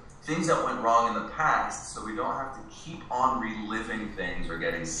of things that went wrong in the past, so we don't have to keep on reliving things or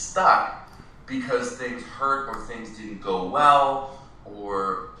getting stuck because things hurt or things didn't go well,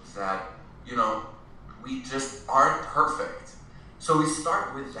 or that, we just aren't perfect. So we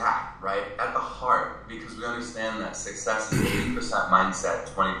start with that, right, at the heart, because we understand that success is 80% mindset,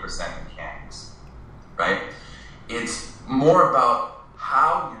 20% mechanics, right? It's more about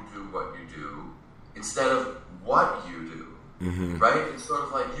how you do what you do instead of what you do. Mm-hmm. Right? It's sort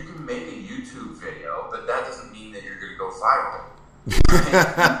of like you can make a YouTube video, but that doesn't mean that you're going to go viral.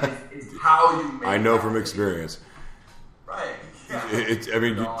 Right? it's how you make it. I know from experience. Right. Yeah. It's this is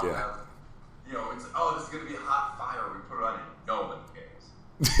going to be a hot fire. We put it on and no one cares.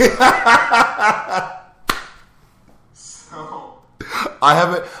 So. I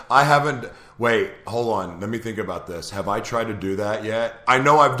haven't. Wait, hold on. Let me think about this. Have I tried to do that yet? I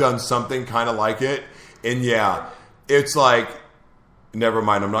know I've done something kind of like it. And yeah. It's like, never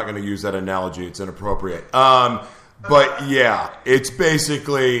mind, I'm not going to use that analogy. It's inappropriate. But yeah, it's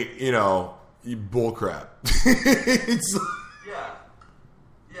basically, bullcrap. It's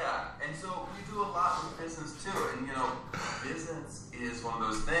Yeah. And so we do a lot with business too. And, business is one of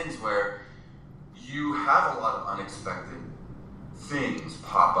those things where you have a lot of unexpected things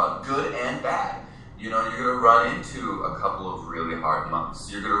pop up, good and bad. You're going to run into a couple of really hard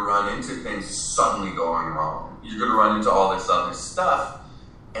months. You're going to run into things suddenly going wrong. You're going to run into all this other stuff.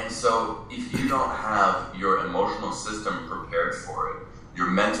 And so if you don't have your emotional system prepared for it,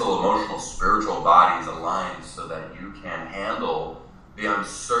 your mental, emotional, spiritual bodies aligned so that you can handle the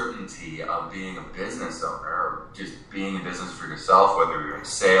uncertainty of being a business owner or just being in business for yourself, whether you're in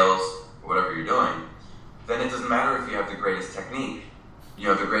sales or whatever you're doing, then it doesn't matter if you have the greatest technique,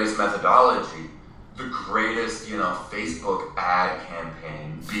 the greatest methodology, the greatest, Facebook ad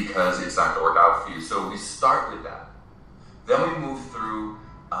campaign, because it's not going to work out for you. So we start with that. Then we move through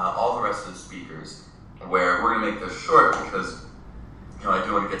all the rest of the speakers, where we're going to make this short because, I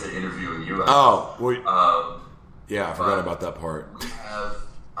do want to get to interview with you. Yeah, I forgot about that part.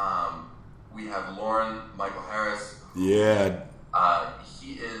 We have Lauren Michael Harris. Yeah.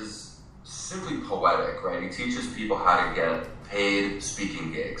 He is simply poetic, right? He teaches people how to get paid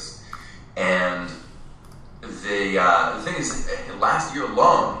speaking gigs. And the thing is, last year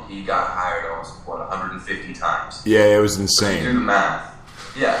alone, he got hired almost, 150 times. Yeah, it was insane. So do the math.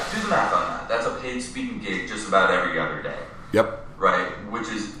 Yeah, do the math on that. That's a paid speaking gig just about every other day. Yep. Right? Which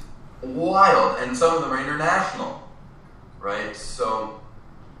is wild. And some of them are international. Right? So,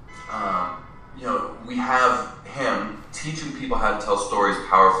 we have him teaching people how to tell stories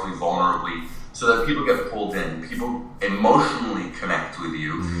powerfully, vulnerably, so that people get pulled in, people emotionally connect with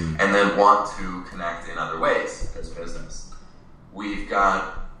you, and then want to connect in other ways as business. We've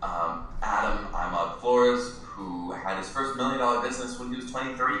got Adam Imad Flores, who had his first $1 million business when he was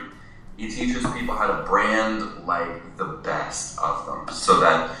 23. He teaches people how to brand like the best of them, so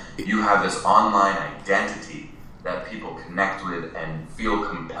that you have this online identity that people connect with and feel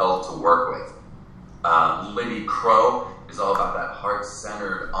compelled to work with. Libby Crow is all about that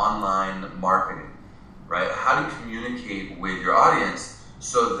heart-centered online marketing, right? How to communicate with your audience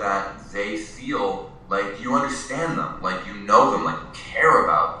so that they feel like you understand them, like you know them, like you care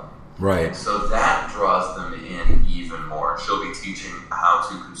about them. Right. And so that draws them in even more. She'll be teaching how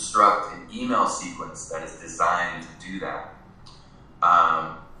to construct an email sequence that is designed to do that.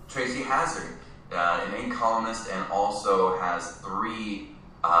 Tracy Hazard, an Inc. columnist, and also has 3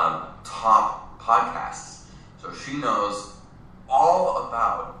 top podcasts. So she knows all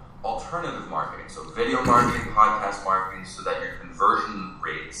about alternative marketing. So video marketing, podcast marketing, so that your conversion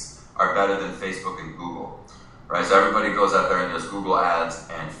rates are better than Facebook and Google. Right? So everybody goes out there and does Google ads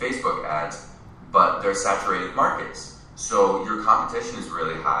and Facebook ads, but they're saturated markets. So your competition is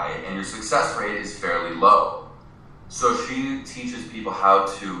really high and your success rate is fairly low. So she teaches people how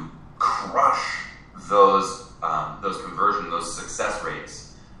to crush those conversion, those success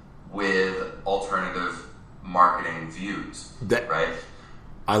rates with alternative marketing views, right?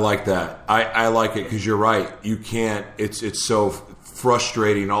 I like that. I like it because you're right. You can't. It's so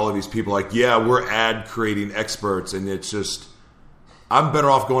frustrating. All of these people like, yeah, we're ad creating experts, and it's just, I'm better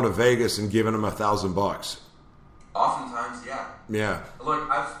off going to Vegas and giving them $1,000. Oftentimes, yeah. Yeah. Look,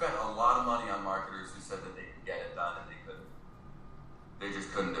 I've spent a lot of money on marketers who said that they could get it done and they couldn't. They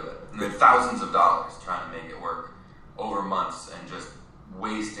just couldn't do it. And then thousands of dollars trying to make it work over months and just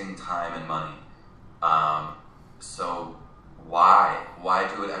wasting time and money. So why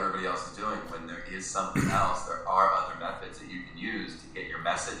do what everybody else is doing when there is something else? There are other methods that you can use to get your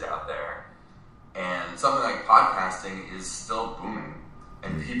message out there. And something like podcasting is still booming.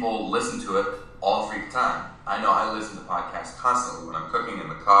 And people listen to it all the freaking time. I know I listen to podcasts constantly when I'm cooking in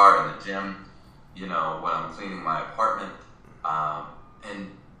the car, in the gym, when I'm cleaning my apartment.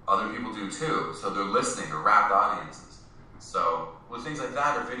 And other people do too. So they're listening to rapt audiences. So with things like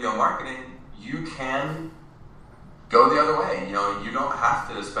that or video marketing, you can go the other way. You don't have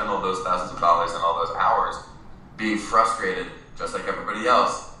to spend all those thousands of dollars and all those hours being frustrated, just like everybody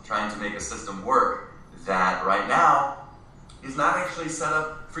else, trying to make a system work that right now is not actually set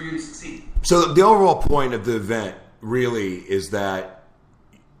up for you to succeed. So the overall point of the event really is that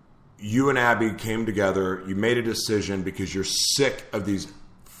you and Abby came together, you made a decision because you're sick of these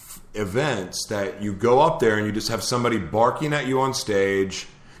events that you go up there and you just have somebody barking at you on stage,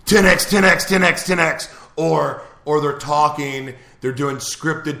 10x, 10x, 10x, 10x, or they're talking, they're doing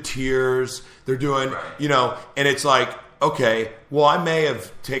scripted tears, they're doing, right. And it's like, okay, well, I may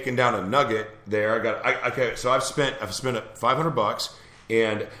have taken down a nugget there. So I've spent $500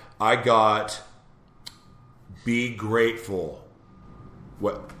 and I got be grateful.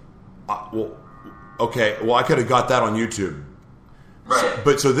 What? Okay, well, I could have got that on YouTube.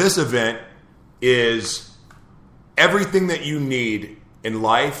 Right. So this event is everything that you need in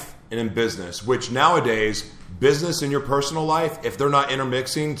life and in business, which nowadays, business and your personal life, if they're not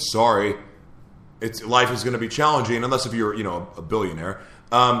intermixing, sorry, life is going to be challenging unless if you're, a billionaire.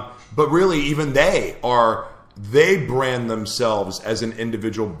 But really, even they brand themselves as an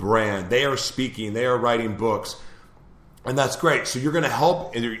individual brand. They are speaking, they are writing books, and that's great. So you're going to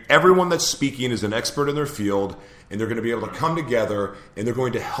help. Everyone that's speaking is an expert in their field, and they're going to be able to come together, and they're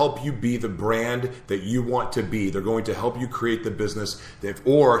going to help you be the brand that you want to be. They're going to help you create the business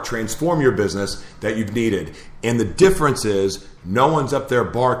or transform your business that you've needed. And the difference is no one's up there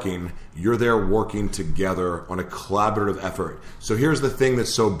barking. You're there working together on a collaborative effort. So here's the thing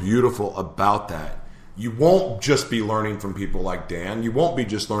that's so beautiful about that. You won't just be learning from people like Dan. You won't be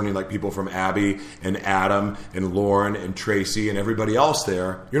just learning like people from Abby and Adam and Lauren and Tracy and everybody else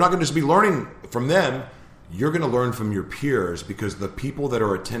there. You're not going to just be learning from them. You're going to learn from your peers because the people that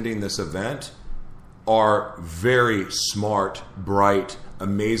are attending this event are very smart, bright,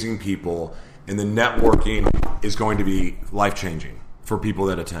 amazing people, and the networking is going to be life-changing for people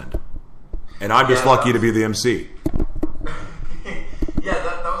that attend. And I'm just lucky to be the MC. Yeah,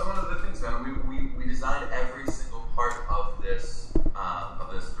 that was one of the things, man. We designed every single part of this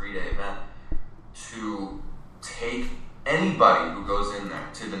 3-day event to take anybody who goes in there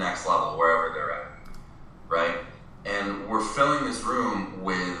to the next level, wherever they're at, right? And we're filling this room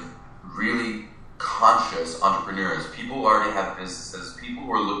with really conscious entrepreneurs, people who already have businesses, people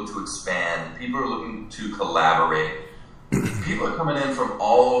who are looking to expand, people who are looking to collaborate. People are coming in from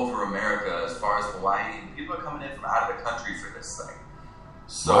all over America, as far as Hawaii. People are coming in from out of the country for this thing.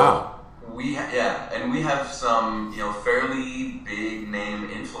 So wow. we have some fairly big name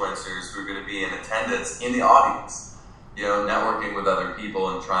influencers who are going to be in attendance in the audience. Networking with other people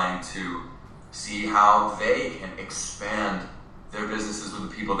and trying to see how they can expand their businesses with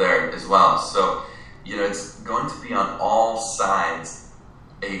the people there as well. So it's going to be on all sides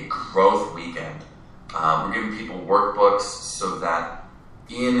a growth weekend. We're giving people workbooks so that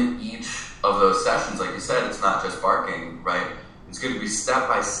in each of those sessions, like you said, it's not just barking, right? It's going to be step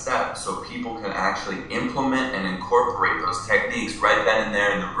by step so people can actually implement and incorporate those techniques right then and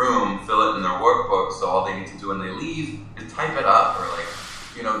there in the room, fill it in their workbook, so all they need to do when they leave is type it up or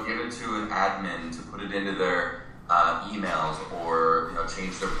give it to an admin to put it into their emails or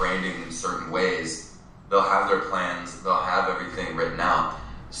change their branding in certain ways. They'll have their plans, they'll have everything written out.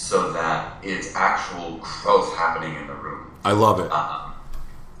 so that it's actual growth happening in the room. I love it.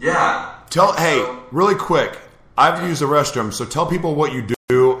 Yeah. Hey, really quick, I've used the restroom, so tell people what you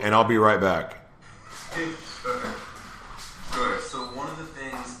do, and I'll be right back. Sure. So one of the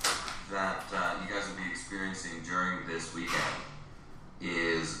things that you guys will be experiencing during this weekend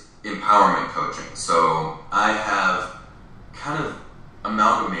is empowerment coaching. So I have kind of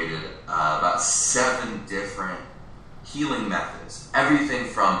amalgamated about 7 different healing methods. Everything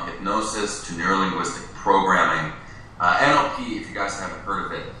from hypnosis to neurolinguistic programming. NLP, if you guys haven't heard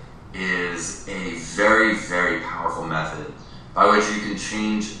of it, is a very, very powerful method by which you can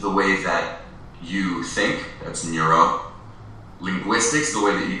change the way that you think. That's neuro. Linguistics, the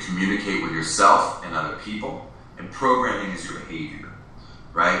way that you communicate with yourself and other people. And programming is your behavior,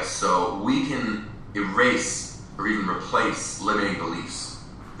 right? So we can erase or even replace limiting beliefs.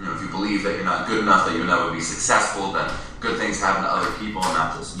 If you believe that you're not good enough, that you'll never be successful, that good things happen to other people and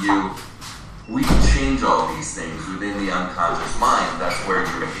not just you, we can change all these things within the unconscious mind. That's where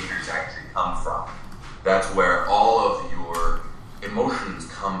your behaviors actually come from. That's where all of your emotions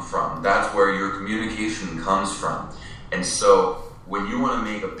come from. That's where your communication comes from. And so when you want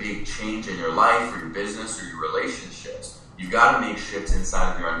to make a big change in your life or your business or your relationships, you've got to make shifts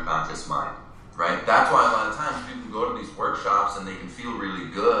inside of your unconscious mind, right? That's why a lot of times people go to these workshops and they can feel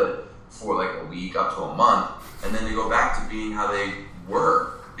really good for like a week up to a month, and then they go back to being how they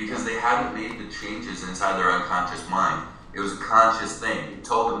were because they hadn't made the changes inside their unconscious mind. It was a conscious thing. They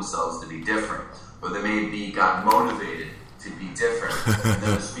told themselves to be different, or they maybe got motivated to be different, and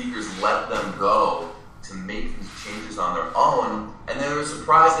then the speakers let them go to make these changes on their own, and then they were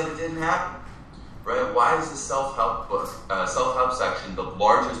surprised that it didn't happen. Right? Why is the self-help book, self-help section the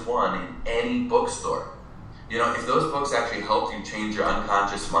largest one in any bookstore? If those books actually helped you change your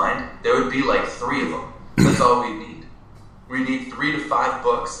unconscious mind, there would be like 3 of them. That's all we need. We need 3 to 5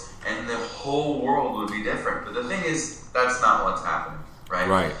 books, and the whole world would be different. But the thing is, that's not what's happening, right?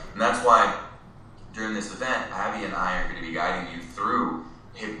 Right. And that's why during this event, Abby and I are going to be guiding you through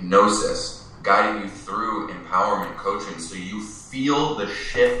hypnosis, guiding you through empowerment coaching, so you feel the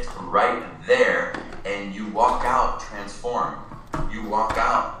shift right there, and you walk out transformed. You walk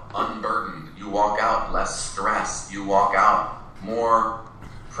out unburdened. You walk out less stressed. You walk out more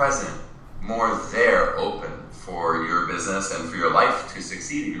present, more there, open for your business and for your life to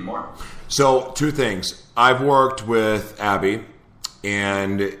succeed even more. So 2 things. I've worked with Abby,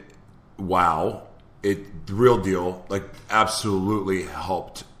 and wow, the real deal, like absolutely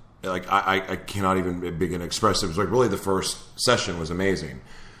helped. Like I cannot even begin to express it. It was like really the first session was amazing.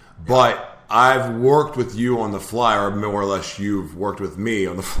 But I've worked with you on the fly, or more or less you've worked with me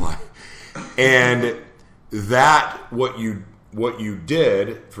on the fly. And that what you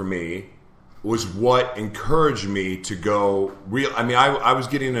did for me was what encouraged me to go real. I mean, I was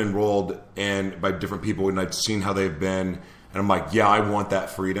getting enrolled and by different people, and I'd seen how they've been, and I'm like, yeah, I want that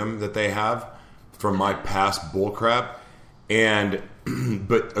freedom that they have from my past bullcrap. And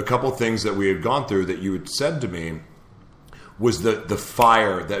but a couple things that we had gone through that you had said to me was the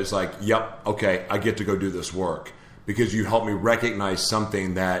fire that was like, yep, okay, I get to go do this work, because you helped me recognize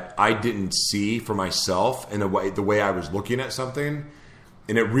something that I didn't see for myself in the way I was looking at something.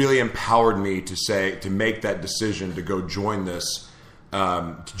 And it really empowered me to make that decision to go join this,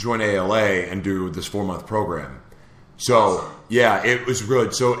 to join ALA and do this 4-month program. So, yeah, it was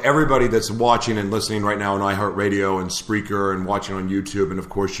really... So everybody that's watching and listening right now on iHeartRadio and Spreaker and watching on YouTube, and of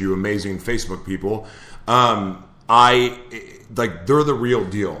course you amazing Facebook people, they're the real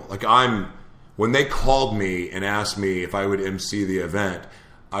deal. Like when they called me and asked me if I would MC the event,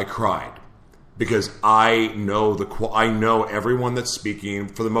 I cried. Because I know everyone that's speaking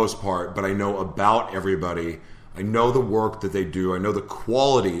for the most part, but I know about everybody. I know the work that they do. I know the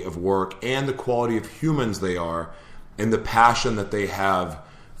quality of work and the quality of humans they are, and the passion that they have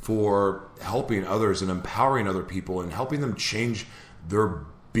for helping others and empowering other people and helping them change their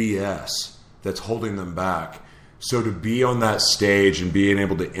BS that's holding them back. So to be on that stage and being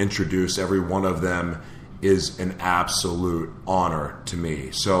able to introduce every one of them is an absolute honor to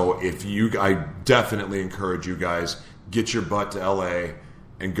me. So I definitely encourage you guys, get your butt to LA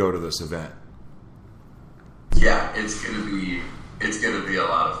and go to this event. Yeah, it's gonna be a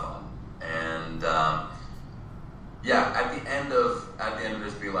lot of fun. And at the end of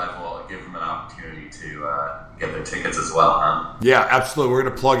this Be Live, we'll give them an opportunity to get their tickets as well, huh? Yeah, absolutely. We're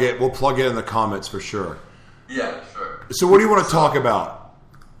gonna plug it. We'll plug it in the comments for sure. Yeah, sure. So what do you want to talk about?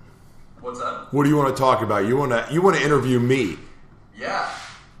 What's up? What do you want to talk about? You want to interview me? Yeah,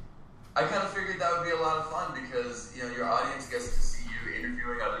 I kind of figured that would be a lot of fun because your audience gets to see you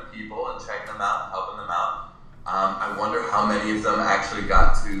interviewing other people and checking them out and helping them out. I wonder how many of them actually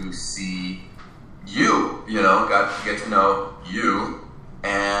got to see you, got to get to know you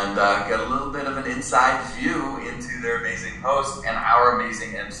and get a little bit of an inside view into their amazing host and our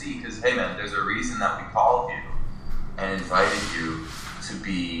amazing MC. Because, hey man, there's a reason that we called you and invited you to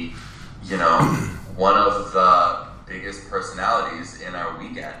be, one of the biggest personalities in our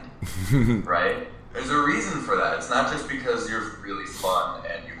weekend, right? There's a reason for that. It's not just because you're really fun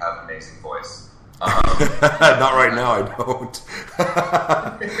and you have an amazing voice. Not right now, I don't.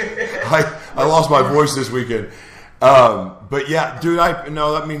 I lost my voice this weekend. But yeah, dude,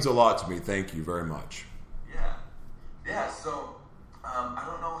 that means a lot to me. Thank you very much. Yeah. So I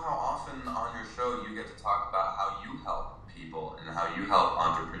don't know how often on your show you get to talk about how you help people and how you help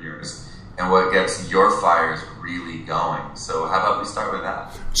entrepreneurs and what gets your fires really going. So how about we start with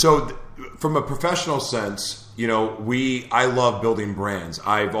that? So from a professional sense, I love building brands.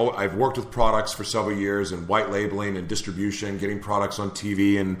 I've worked with products for several years and white labeling and distribution, getting products on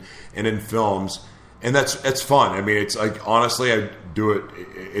TV and in films. And it's fun. I mean, it's like, honestly, I do it.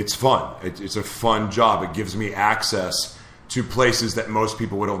 It's fun. It's a fun job. It gives me access to places that most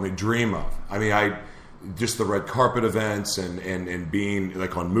people would only dream of. I mean, just the red carpet events and being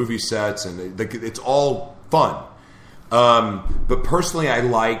like on movie sets and it's all fun. But personally, I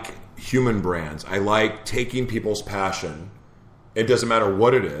like human brands. I like taking people's passion, it doesn't matter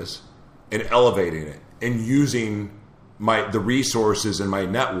what it is, and elevating it and using the resources in my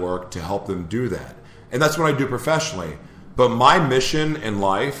network to help them do that. And that's what I do professionally. But my mission in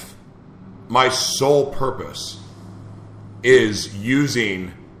life, my sole purpose, is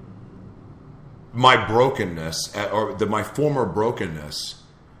using my brokenness my former brokenness,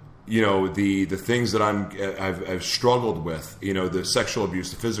 the things that I've struggled with, the sexual abuse,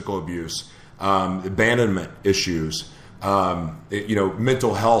 the physical abuse, abandonment issues,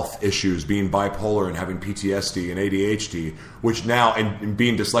 mental health issues, being bipolar and having PTSD and ADHD, which now, and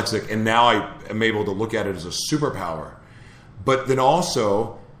being dyslexic, and now I am able to look at it as a superpower. But then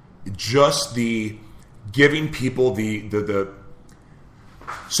also just the giving people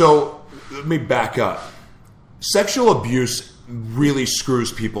so let me back up. Sexual abuse really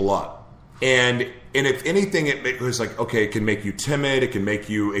screws people up. And if anything, it was like, okay, it can make you timid. It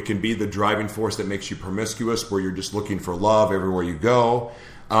can be the driving force that makes you promiscuous, where you're just looking for love everywhere you go.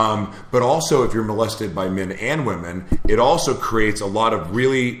 But also, if you're molested by men and women, it also creates a lot of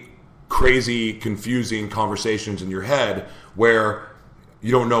really crazy, confusing conversations in your head where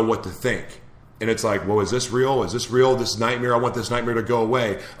you don't know what to think. And it's like, well, is this real? Is this real? This nightmare, I want this nightmare to go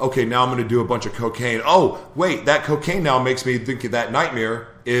away. Okay, now I'm going to do a bunch of cocaine. Oh, wait, that cocaine now makes me think that nightmare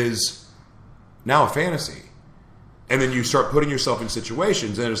is now a fantasy. And then you start putting yourself in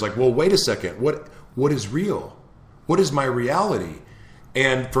situations and it's like, well, wait a second. What is real? What is my reality?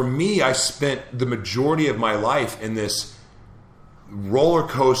 And for me, I spent the majority of my life in this roller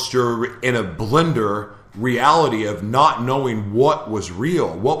coaster in a blender reality of not knowing what was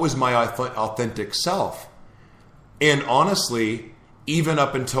real, what was my authentic self. And honestly, even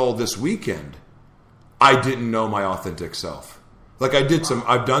up until this weekend, I didn't know my authentic self. Like I've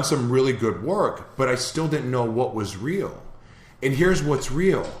done some really good work, but I still didn't know what was real. And here's what's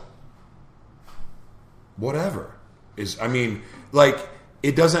real. Whatever is,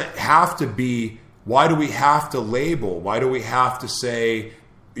 it doesn't have to be, why do we have to label? Why do we have to say,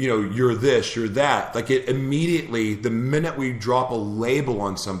 you're this, you're that? Like it immediately, the minute we drop a label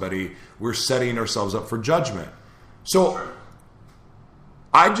on somebody, we're setting ourselves up for judgment. So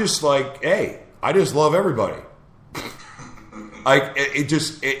I just I just love everybody.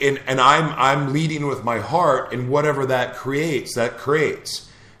 I'm leading with my heart, and whatever that creates.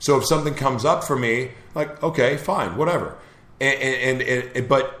 So if something comes up for me, like, okay, fine, whatever.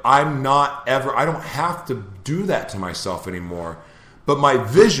 But I'm not ever, I don't have to do that to myself anymore. But my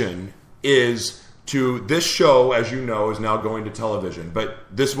vision is this show, as you know, is now going to television, but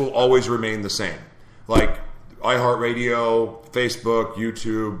this will always remain the same. Like iHeartRadio, Facebook,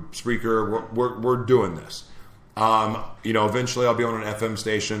 YouTube, Spreaker, we're doing this. Eventually I'll be on an FM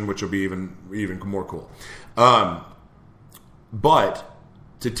station, which will be even more cool. But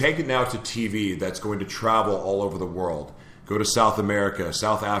to take it now to TV, that's going to travel all over the world, go to South America,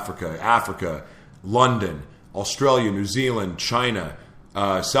 South Africa, London, Australia, New Zealand, China,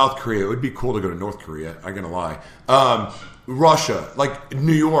 South Korea. It would be cool to go to North Korea, I'm going to lie. Russia, like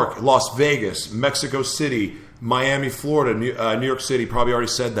New York, Las Vegas, Mexico City, Miami, Florida, New York City, probably already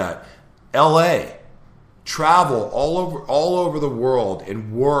said that. LA. Travel all over the world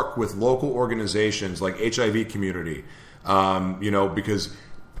and work with local organizations like HIV community, because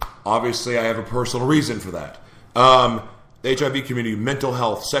obviously I have a personal reason for that. The HIV community, mental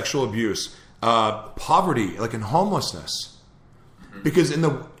health, sexual abuse, poverty, like in homelessness, because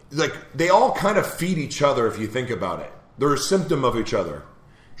they all kind of feed each other if you think about it. They're a symptom of each other.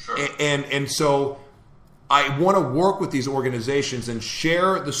 Sure. And so I want to work with these organizations and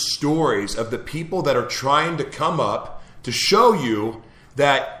share the stories of the people that are trying to come up to show you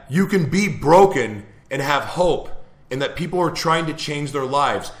that you can be broken and have hope, and that people are trying to change their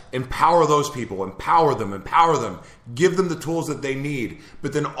lives. Empower those people, empower them, give them the tools that they need,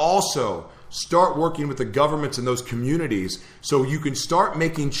 but then also start working with the governments in those communities so you can start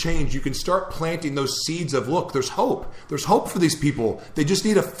making change. You can start planting those seeds of, look, there's hope. There's hope for these people. They just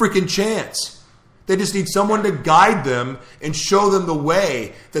need a freaking chance. They just need someone to guide them and show them the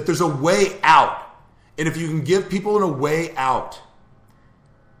way, that there's a way out. And if you can give people a way out,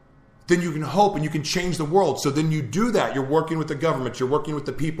 then you can hope and you can change the world. So then you do that. You're working with the government. You're working with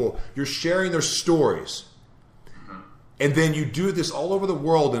the people. You're sharing their stories. And then you do this all over the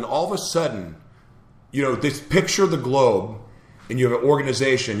world, and all of a sudden, this picture the globe, and you have an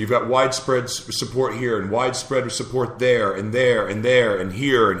organization. You've got widespread support here, and widespread support there, and there, and there, and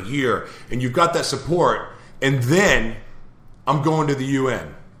here, and here. And you've got that support. And then I'm going to the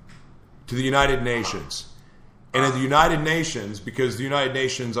UN, to the United Nations. And in the United Nations, because the United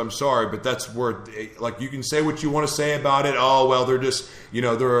Nations, I'm sorry, but that's where, like, you can say what you want to say about it. Oh, well, they're just,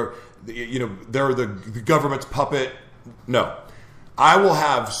 they're the government's puppet. No, I will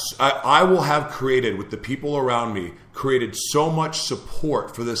have created, with the people around me, created so much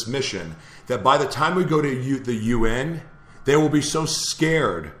support for this mission that by the time we go to the UN, they will be so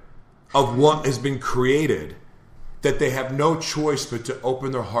scared of what has been created that they have no choice but to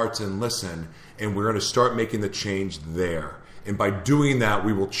open their hearts and listen. And we're going to start making the change there. And by doing that,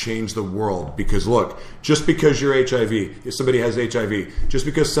 we will change the world. Because look, just because you're if somebody has HIV, just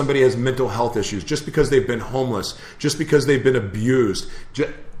because somebody has mental health issues, just because they've been homeless, just because they've been abused,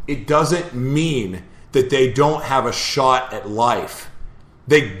 it doesn't mean that they don't have a shot at life.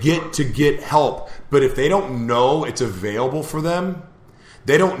 They get to get help. But if they don't know it's available for them,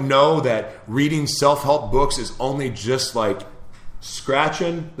 they don't know that reading self-help books is only just like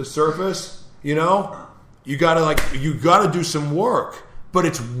scratching the surface. You gotta do some work, but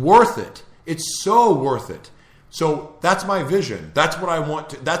it's worth it. It's so worth it. So that's my vision. That's what I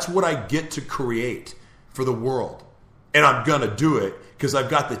want to, that's what I get to create for the world. And I'm gonna do it because I've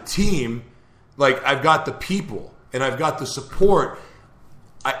got the team, I've got the people, and I've got the support.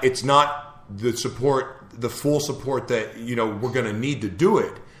 It's not the support, the full support that, we're gonna need to do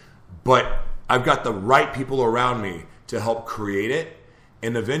it, but I've got the right people around me to help create it.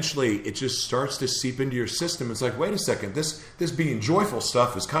 And eventually, it just starts to seep into your system. It's like, wait a second, this being joyful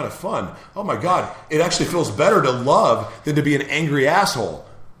stuff is kind of fun. Oh my God, it actually feels better to love than to be an angry asshole.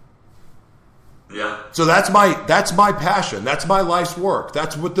 Yeah. So that's my passion. That's my life's work.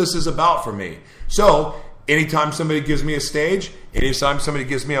 That's what this is about for me. So anytime somebody gives me a stage, anytime somebody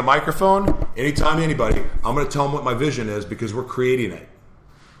gives me a microphone, anytime anybody, I'm going to tell them what my vision is because we're creating it.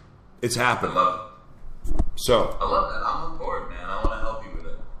 It's happening. I love it. So I love that. I'm on board, man. I want to help you with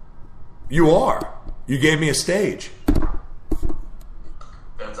it. You are. You gave me a stage.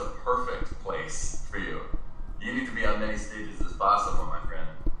 That's a perfect place for you. You need to be on many stages as possible, my friend.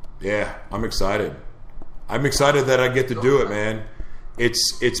 Yeah, I'm excited. I'm excited that I get to do it, man.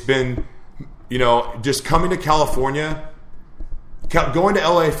 It's been, just coming to California, going to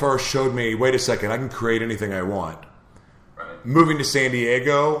LA first showed me, wait a second, I can create anything I want. Right. Moving to San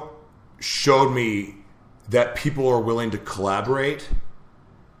Diego showed me that people are willing to collaborate.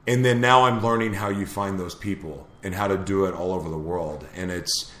 And then now I'm learning how you find those people and how to do it all over the world. And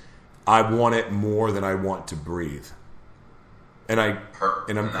I want it more than I want to breathe. And I'm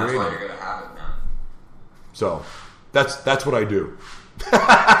creating. That's why you're going to have it, man. So that's what I do.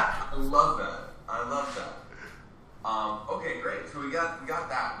 I love that. Okay, great. So we got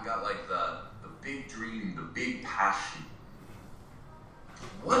that. We got like the big dream, the big passion.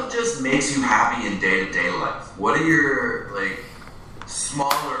 What just makes you happy in day-to-day life? What are your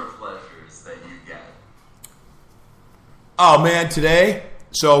smaller pleasures that you get? Oh man, today.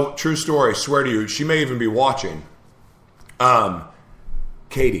 So true story. Swear to you, she may even be watching.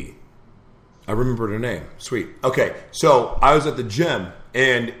 Katie. I remembered her name. Sweet. Okay, so I was at the gym,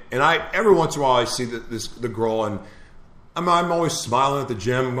 and I every once in a while I see the girl, and I'm always smiling at the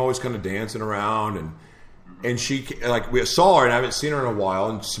gym. I'm always kind of dancing around, and she we saw her, and I haven't seen her in a while,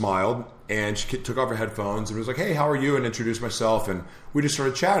 and smiled, and she took off her headphones and was like, "Hey, how are you?" and introduced myself, and we just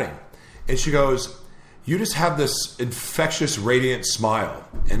started chatting, and she goes, "You just have this infectious, radiant smile,"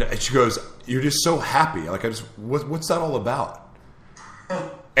 and she goes, "You're just so happy. What's that all about?"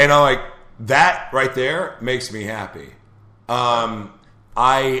 And I'm like, that right there makes me happy.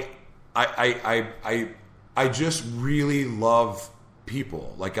 I I just really love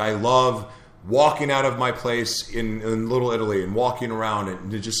people. Like, I love walking out of my place in Little Italy and walking around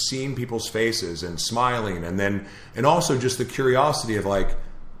and just seeing people's faces and smiling, and also just the curiosity of, like,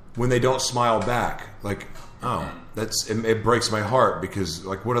 when they don't smile back, like, oh, it breaks my heart, because,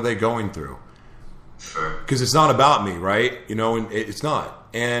 like, what are they going through? Sure. Because it's not about me, right? You know, and it's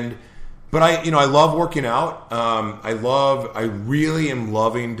not. But I love working out. I really am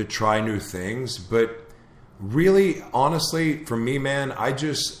loving to try new things, but really, honestly, for me, man, I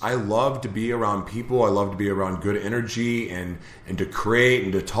love to be around people. I love to be around good energy and to create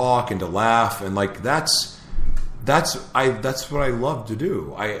and to talk and to laugh. And, like, that's what I love to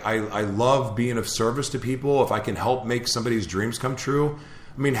do. I love being of service to people. If I can help make somebody's dreams come true.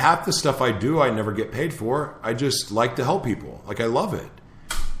 I mean, half the stuff I do, I never get paid for. I just like to help people. Like, I love it.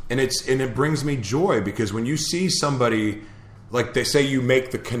 And it brings me joy, because when you see somebody, like, they say, you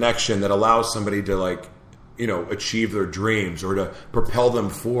make the connection that allows somebody to, like, you know, achieve their dreams or to propel them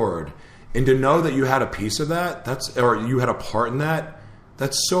forward, and to know that you had a piece of that, or you had a part in that,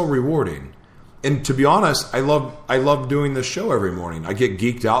 that's so rewarding. And to be honest, I love doing this show every morning. I get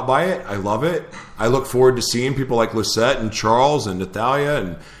geeked out by it. I love it. I look forward to seeing people like Lisette and Charles and Nathelia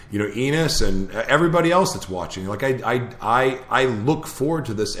and, you know, Enos and everybody else that's watching. Like, I look forward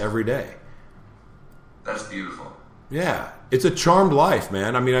to this every day. That's beautiful. Yeah, it's a charmed life,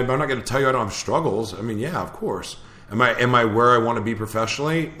 man. I mean, I'm not going to tell you I don't have struggles. I mean, yeah, of course. Am I where I want to be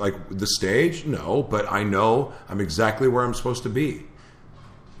professionally, like the stage? No, but I know I'm exactly where I'm supposed to be.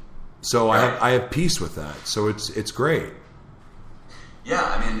 So right. I have peace with that. So it's great. Yeah,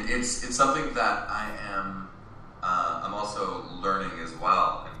 I mean, it's something that I'm also learning as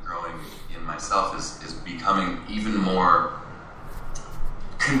well, and growing in myself is becoming even more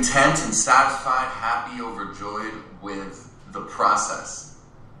content and satisfied, happy, overjoyed with the process.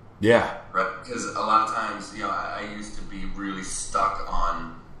 Yeah. Right? Because a lot of times, you know, I used to be really stuck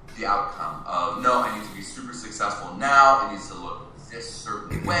on the outcome of, no, I need to be super successful now. It needs to look this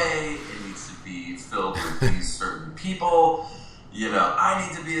certain way. It needs to be filled with these certain people. You know, I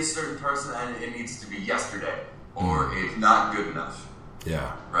need to be a certain person, and it needs to be yesterday, or it's not good enough.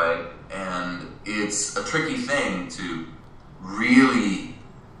 Yeah. Right? And it's a tricky thing to really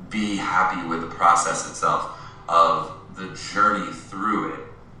be happy with the process itself of the journey through it.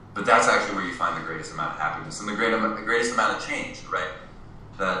 But that's actually where you find the greatest amount of happiness and the greatest amount of change, right?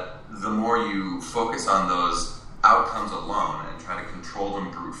 That the more you focus on those outcomes alone and try to control them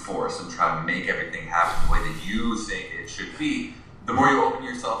brute force and try to make everything happen the way that you think it should be, the more you open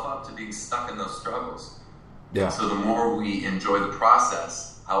yourself up to being stuck in those struggles. Yeah. So the more we enjoy the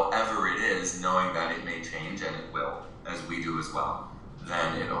process, however it is, knowing that it may change, and it will, as we do as well,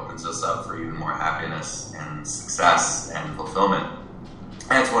 then it opens us up for even more happiness and success and fulfillment.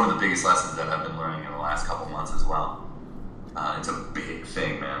 And it's one of the biggest lessons that I've been learning in the last couple months as well. It's a big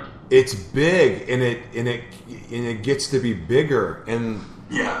thing, man. It's big, and it gets to be bigger, and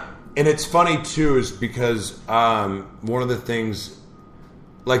yeah. And it's funny too, is because one of the things,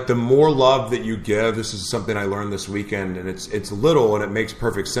 like, the more love that you give, this is something I learned this weekend, and it's little and it makes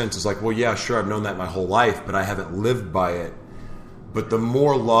perfect sense. It's like, well, yeah, sure, I've known that my whole life, but I haven't lived by it. But the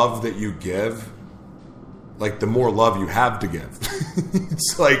more love that you give, like, the more love you have to give.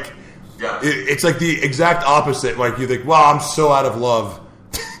 It's like, yeah. It's like the exact opposite. Like, you think, wow, I'm so out of love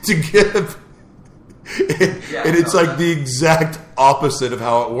to give. And it's like the exact opposite of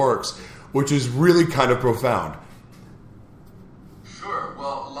how it works, which is really kind of profound. Sure.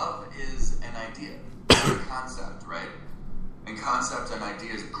 Well, love is an idea. It's a concept, right? And concepts and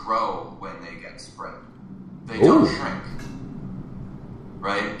ideas grow when they get spread. They don't shrink.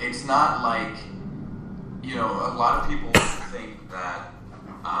 Right? It's not like, you know, a lot of people think that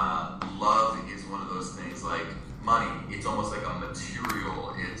love is one of those things like money. It's almost like a material.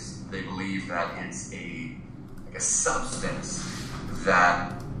 They believe that it's a substance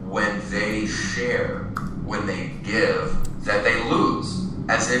that when they share, when they give, that they lose.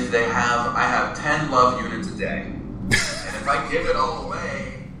 As if I have 10 love units a day. And if I give it all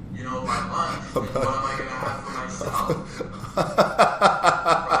away, you know, by lunch, what am I going to have for myself?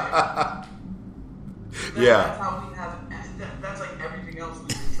 Right? Yeah. That's how we have, that's like everything else we've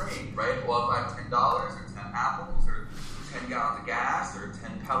been trained, right? Well, if I have $10 or 10 apples or 10 gallons of gas or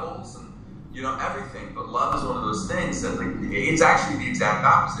 10 pebbles and, you know, everything. But love is one of those things that, like, it's actually the exact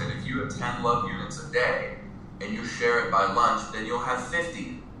opposite. If you have 10 love units a day and you share it by lunch, then you'll have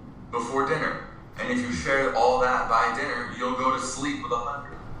 50 before dinner. And if you share all that by dinner, you'll go to sleep with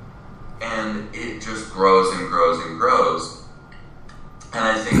 100. And it just grows and grows and grows. And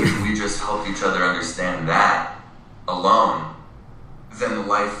I think if we just help each other understand that alone, then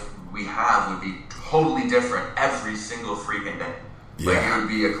life we have would be totally different every single freaking day. Yeah. Like, it would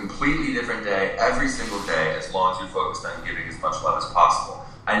be a completely different day every single day as long as you're focused on giving as much love as possible.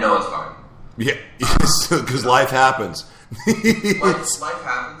 I know it's hard. Yeah, because life happens. Life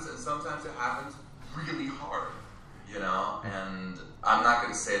happens, and sometimes it happens really hard, you know? And I'm not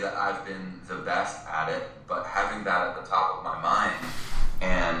going to say that I've been the best at it, but having that at the top of my mind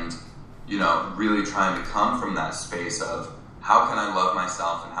and, you know, really trying to come from that space of how can I love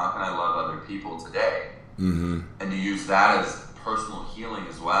myself and how can I love other people today? Mm-hmm. And to use that as personal healing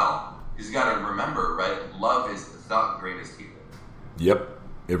as well. Because you got to remember, right? Love is the greatest healer. Yep,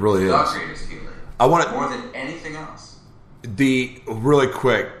 it really is. The greatest healer. I want to, more than anything else. Really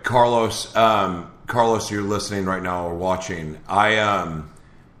quick, Carlos, you're listening right now or watching.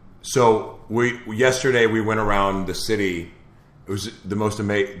 So yesterday we went around the city. It was the most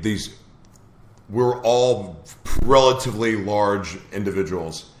amazing. We're all relatively large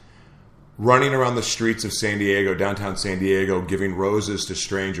individuals running around the streets of San Diego, downtown San Diego, giving roses to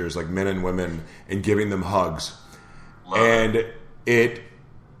strangers, like men and women, and giving them hugs. And it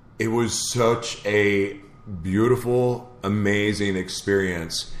was such a beautiful, amazing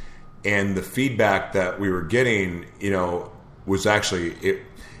experience. And the feedback that we were getting, you know, was actually,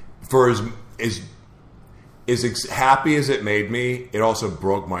 for as happy as it made me, it also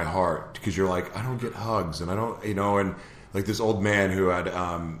broke my heart, because you're like, I don't get hugs, and I don't, you know, and like this old man who had,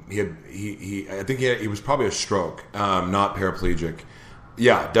 I think he was probably a stroke, not paraplegic.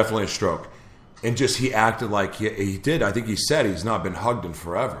 Yeah, definitely a stroke. And just, he acted like he did. I think he said he's not been hugged in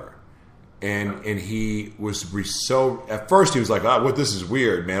forever. And he was so, at first he was like, oh, this is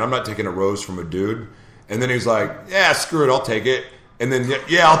weird, man. I'm not taking a rose from a dude. And then he was like, yeah, screw it, I'll take it. And then,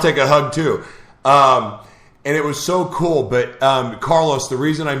 yeah, I'll take a hug too. And it was so cool. But Carlos, the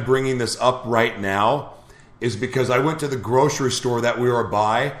reason I'm bringing this up right now is because I went to the grocery store that we were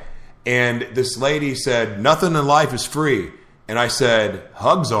by, and this lady said, nothing in life is free. And I said,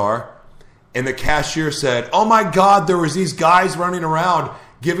 hugs are. And the cashier said, oh my God, there was these guys running around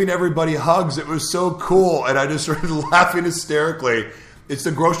giving everybody hugs. It was so cool. And I just started laughing hysterically. It's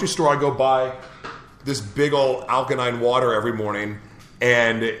the grocery store I go buy this big old alkaline water every morning.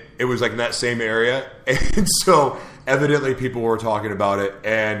 And it was like in that same area. And so evidently people were talking about it,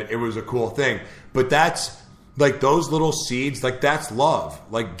 and it was a cool thing. But that's like those little seeds, like that's love.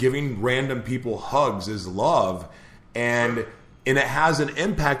 Like giving random people hugs is love. And it has an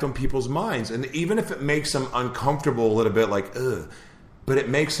impact on people's minds. And even if it makes them uncomfortable a little bit, like, ugh, but it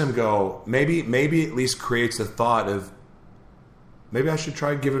makes them go, maybe at least creates the thought of, maybe I should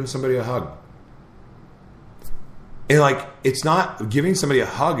try giving somebody a hug. And like, it's not, giving somebody a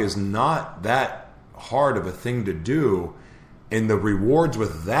hug is not that hard of a thing to do. And the rewards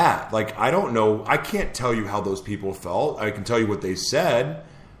with that, like, I don't know, I can't tell you how those people felt. I can tell you what they said,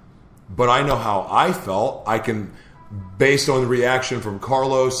 but I know how I felt. I can, based on the reaction from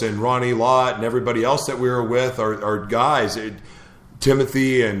Carlos and Ronnie Lott and everybody else that we were with, our guys,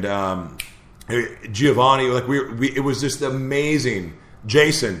 Timothy and Giovanni, like it was just amazing.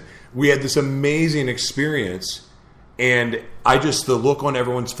 Jason, we had this amazing experience. And the look on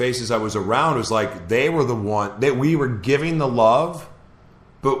everyone's faces I was around was like they were the one that we were giving the love,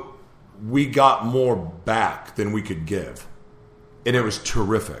 but we got more back than we could give. And it was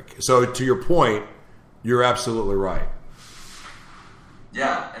terrific. So to your point, you're absolutely right.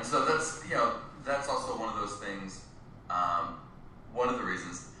 Yeah, and so that's also one of those things, one of the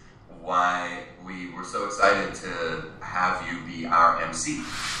reasons why we were so excited to have you be our MC.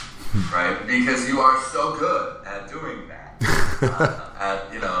 Right, because you are so good at doing that,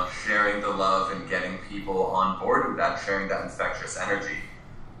 at sharing the love and getting people on board with that, sharing that infectious energy.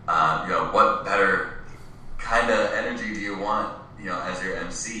 What better kind of energy do you want, as your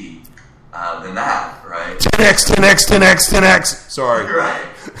MC, than that, right? 10x, 10x, 10x, 10x. Sorry, right?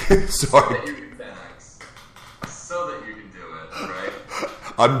 Sorry. So that you can 10x, so that you can do it, right?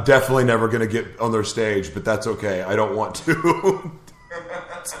 I'm definitely never going to get on their stage, but that's okay. I don't want to.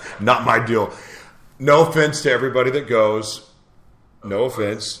 Not my deal. No offense to everybody that goes. No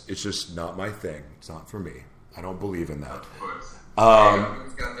offense. It's just not my thing. It's not for me. I don't believe in that. Of course.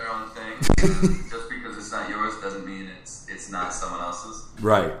 Everyone's got their own thing. Just because it's not yours doesn't mean it's not someone else's.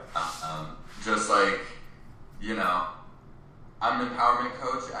 Right. Just like, I'm an empowerment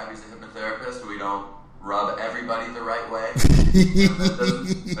coach. Abby's a hypnotherapist. We don't rub everybody the right way.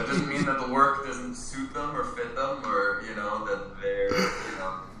 That doesn't mean that the work doesn't suit them or fit them, or that they're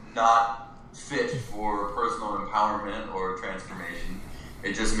not fit for personal empowerment or transformation.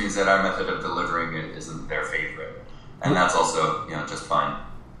 It just means that our method of delivering it isn't their favorite, and that's also just fine.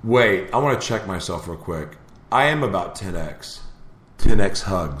 Wait, I want to check myself real quick. I am about 10x. 10x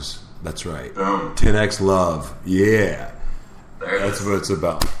hugs. That's right. Boom. 10x love. Yeah. That's what it's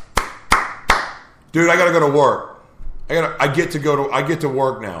about. Dude, I gotta go to work. I get to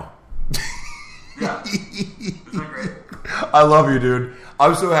work now. Yeah. Isn't that great? I love you, dude.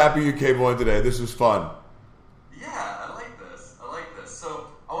 I'm so happy you came on today. This was fun. Yeah, I like this. So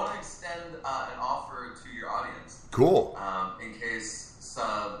I want to extend an offer to your audience. Cool. In case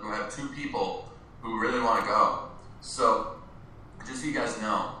we have two people who really want to go. So just so you guys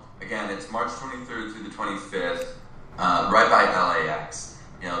know, again, it's March 23rd through the 25th, right by LAX.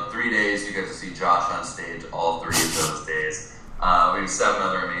 3 days you get to see Josh on stage all 3 of those days. We have 7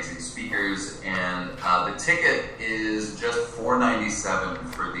 other amazing speakers, and the ticket is just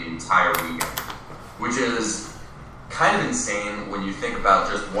 $497 for the entire weekend, which is kind of insane when you think about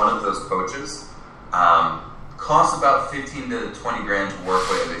just one of those coaches. Costs about 15 to 20 grand to work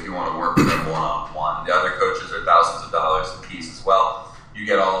with if you want to work with them one-on-one. The other coaches are thousands of dollars a piece as well. You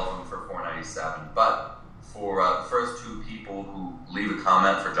get all of them for $497. But for the first 2 people who leave a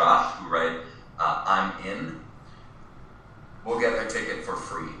comment for Josh, who write, I'm in, we'll get their ticket for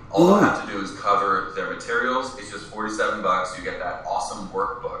free. All they'll have to do is cover their materials. It's just $47. You get that awesome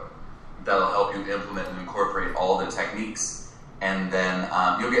workbook that'll help you implement and incorporate all the techniques. And then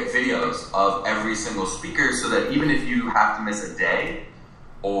you'll get videos of every single speaker so that even if you have to miss a day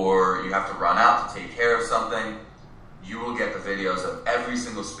or you have to run out to take care of something, you will get the videos of every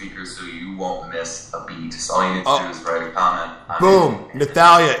single speaker so you won't miss a beat. So all you need to do is write a comment. Boom.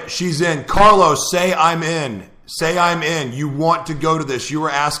 Nathelia, she's in. Carlos, say I'm in. Say I'm in. You want to go to this. You were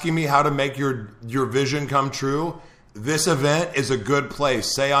asking me how to make your vision come true. This event is a good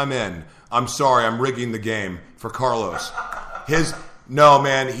place. Say I'm in. I'm sorry, I'm rigging the game for Carlos. No,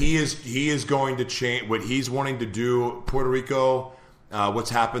 man, he is going to change what he's wanting to do. Puerto Rico, what's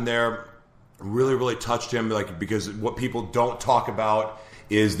happened there really, really touched him. Because what people don't talk about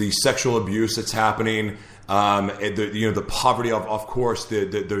is the sexual abuse that's happening. The poverty of course.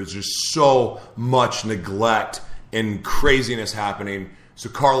 There's just so much neglect and craziness happening. So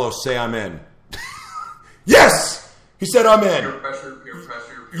Carlos, say I'm in. Yes, he said I'm in. Peer pressure.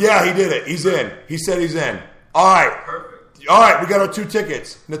 Yeah, he did it. He's in. He said he's in. All right. Perfect. All right, we got our 2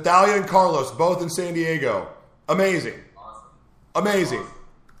 tickets. Nathelia and Carlos, both in San Diego. Amazing. Awesome. Amazing. Awesome.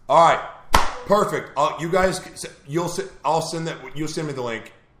 All right. Perfect. You guys, I'll send that. You'll send me the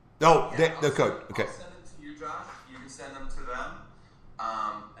link. No, the code. Okay. I'll send it to you, Josh. You can send them to them.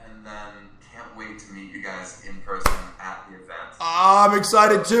 And then can't wait to meet you guys in person at the event. I'm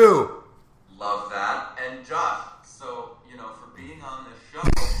excited too. Love that. And Josh, so, for being on this show,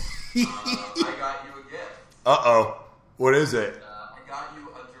 I got you a gift. Uh-oh. What is it? I got you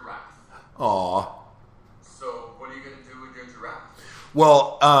a giraffe. Aw. So what are you going to do with your giraffe?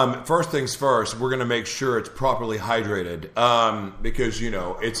 Well, first things first, we're going to make sure it's properly hydrated because,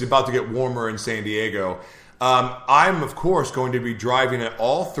 it's about to get warmer in San Diego. I'm, of course, going to be driving it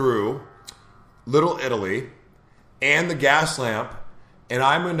all through Little Italy and the gas lamp, and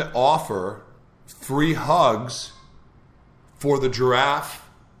I'm going to offer free hugs for the giraffe.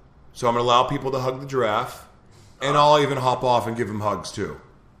 So I'm going to allow people to hug the giraffe, and I'll even hop off and give him hugs too.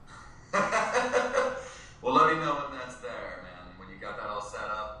 Well, let me know when that's there, man. When you got that all set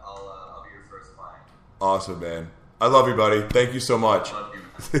up, I'll be your first client. Awesome, man. I love you, buddy. Thank you so much. Love you,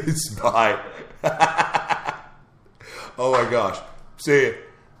 man. Bye. Oh my gosh. See you.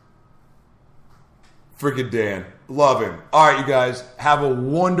 Freaking Dan. Love him. All right, you guys. Have a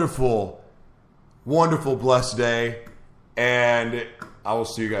wonderful, wonderful, blessed day. And I will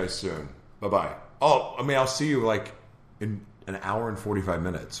see you guys soon. Bye-bye. I'll see you in an hour and 45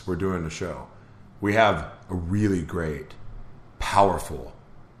 minutes. We're doing the show. We have a really great, powerful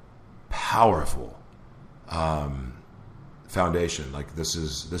foundation. This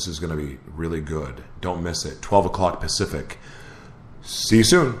is going to be really good. Don't miss it. 12 o'clock Pacific. See you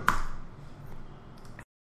soon.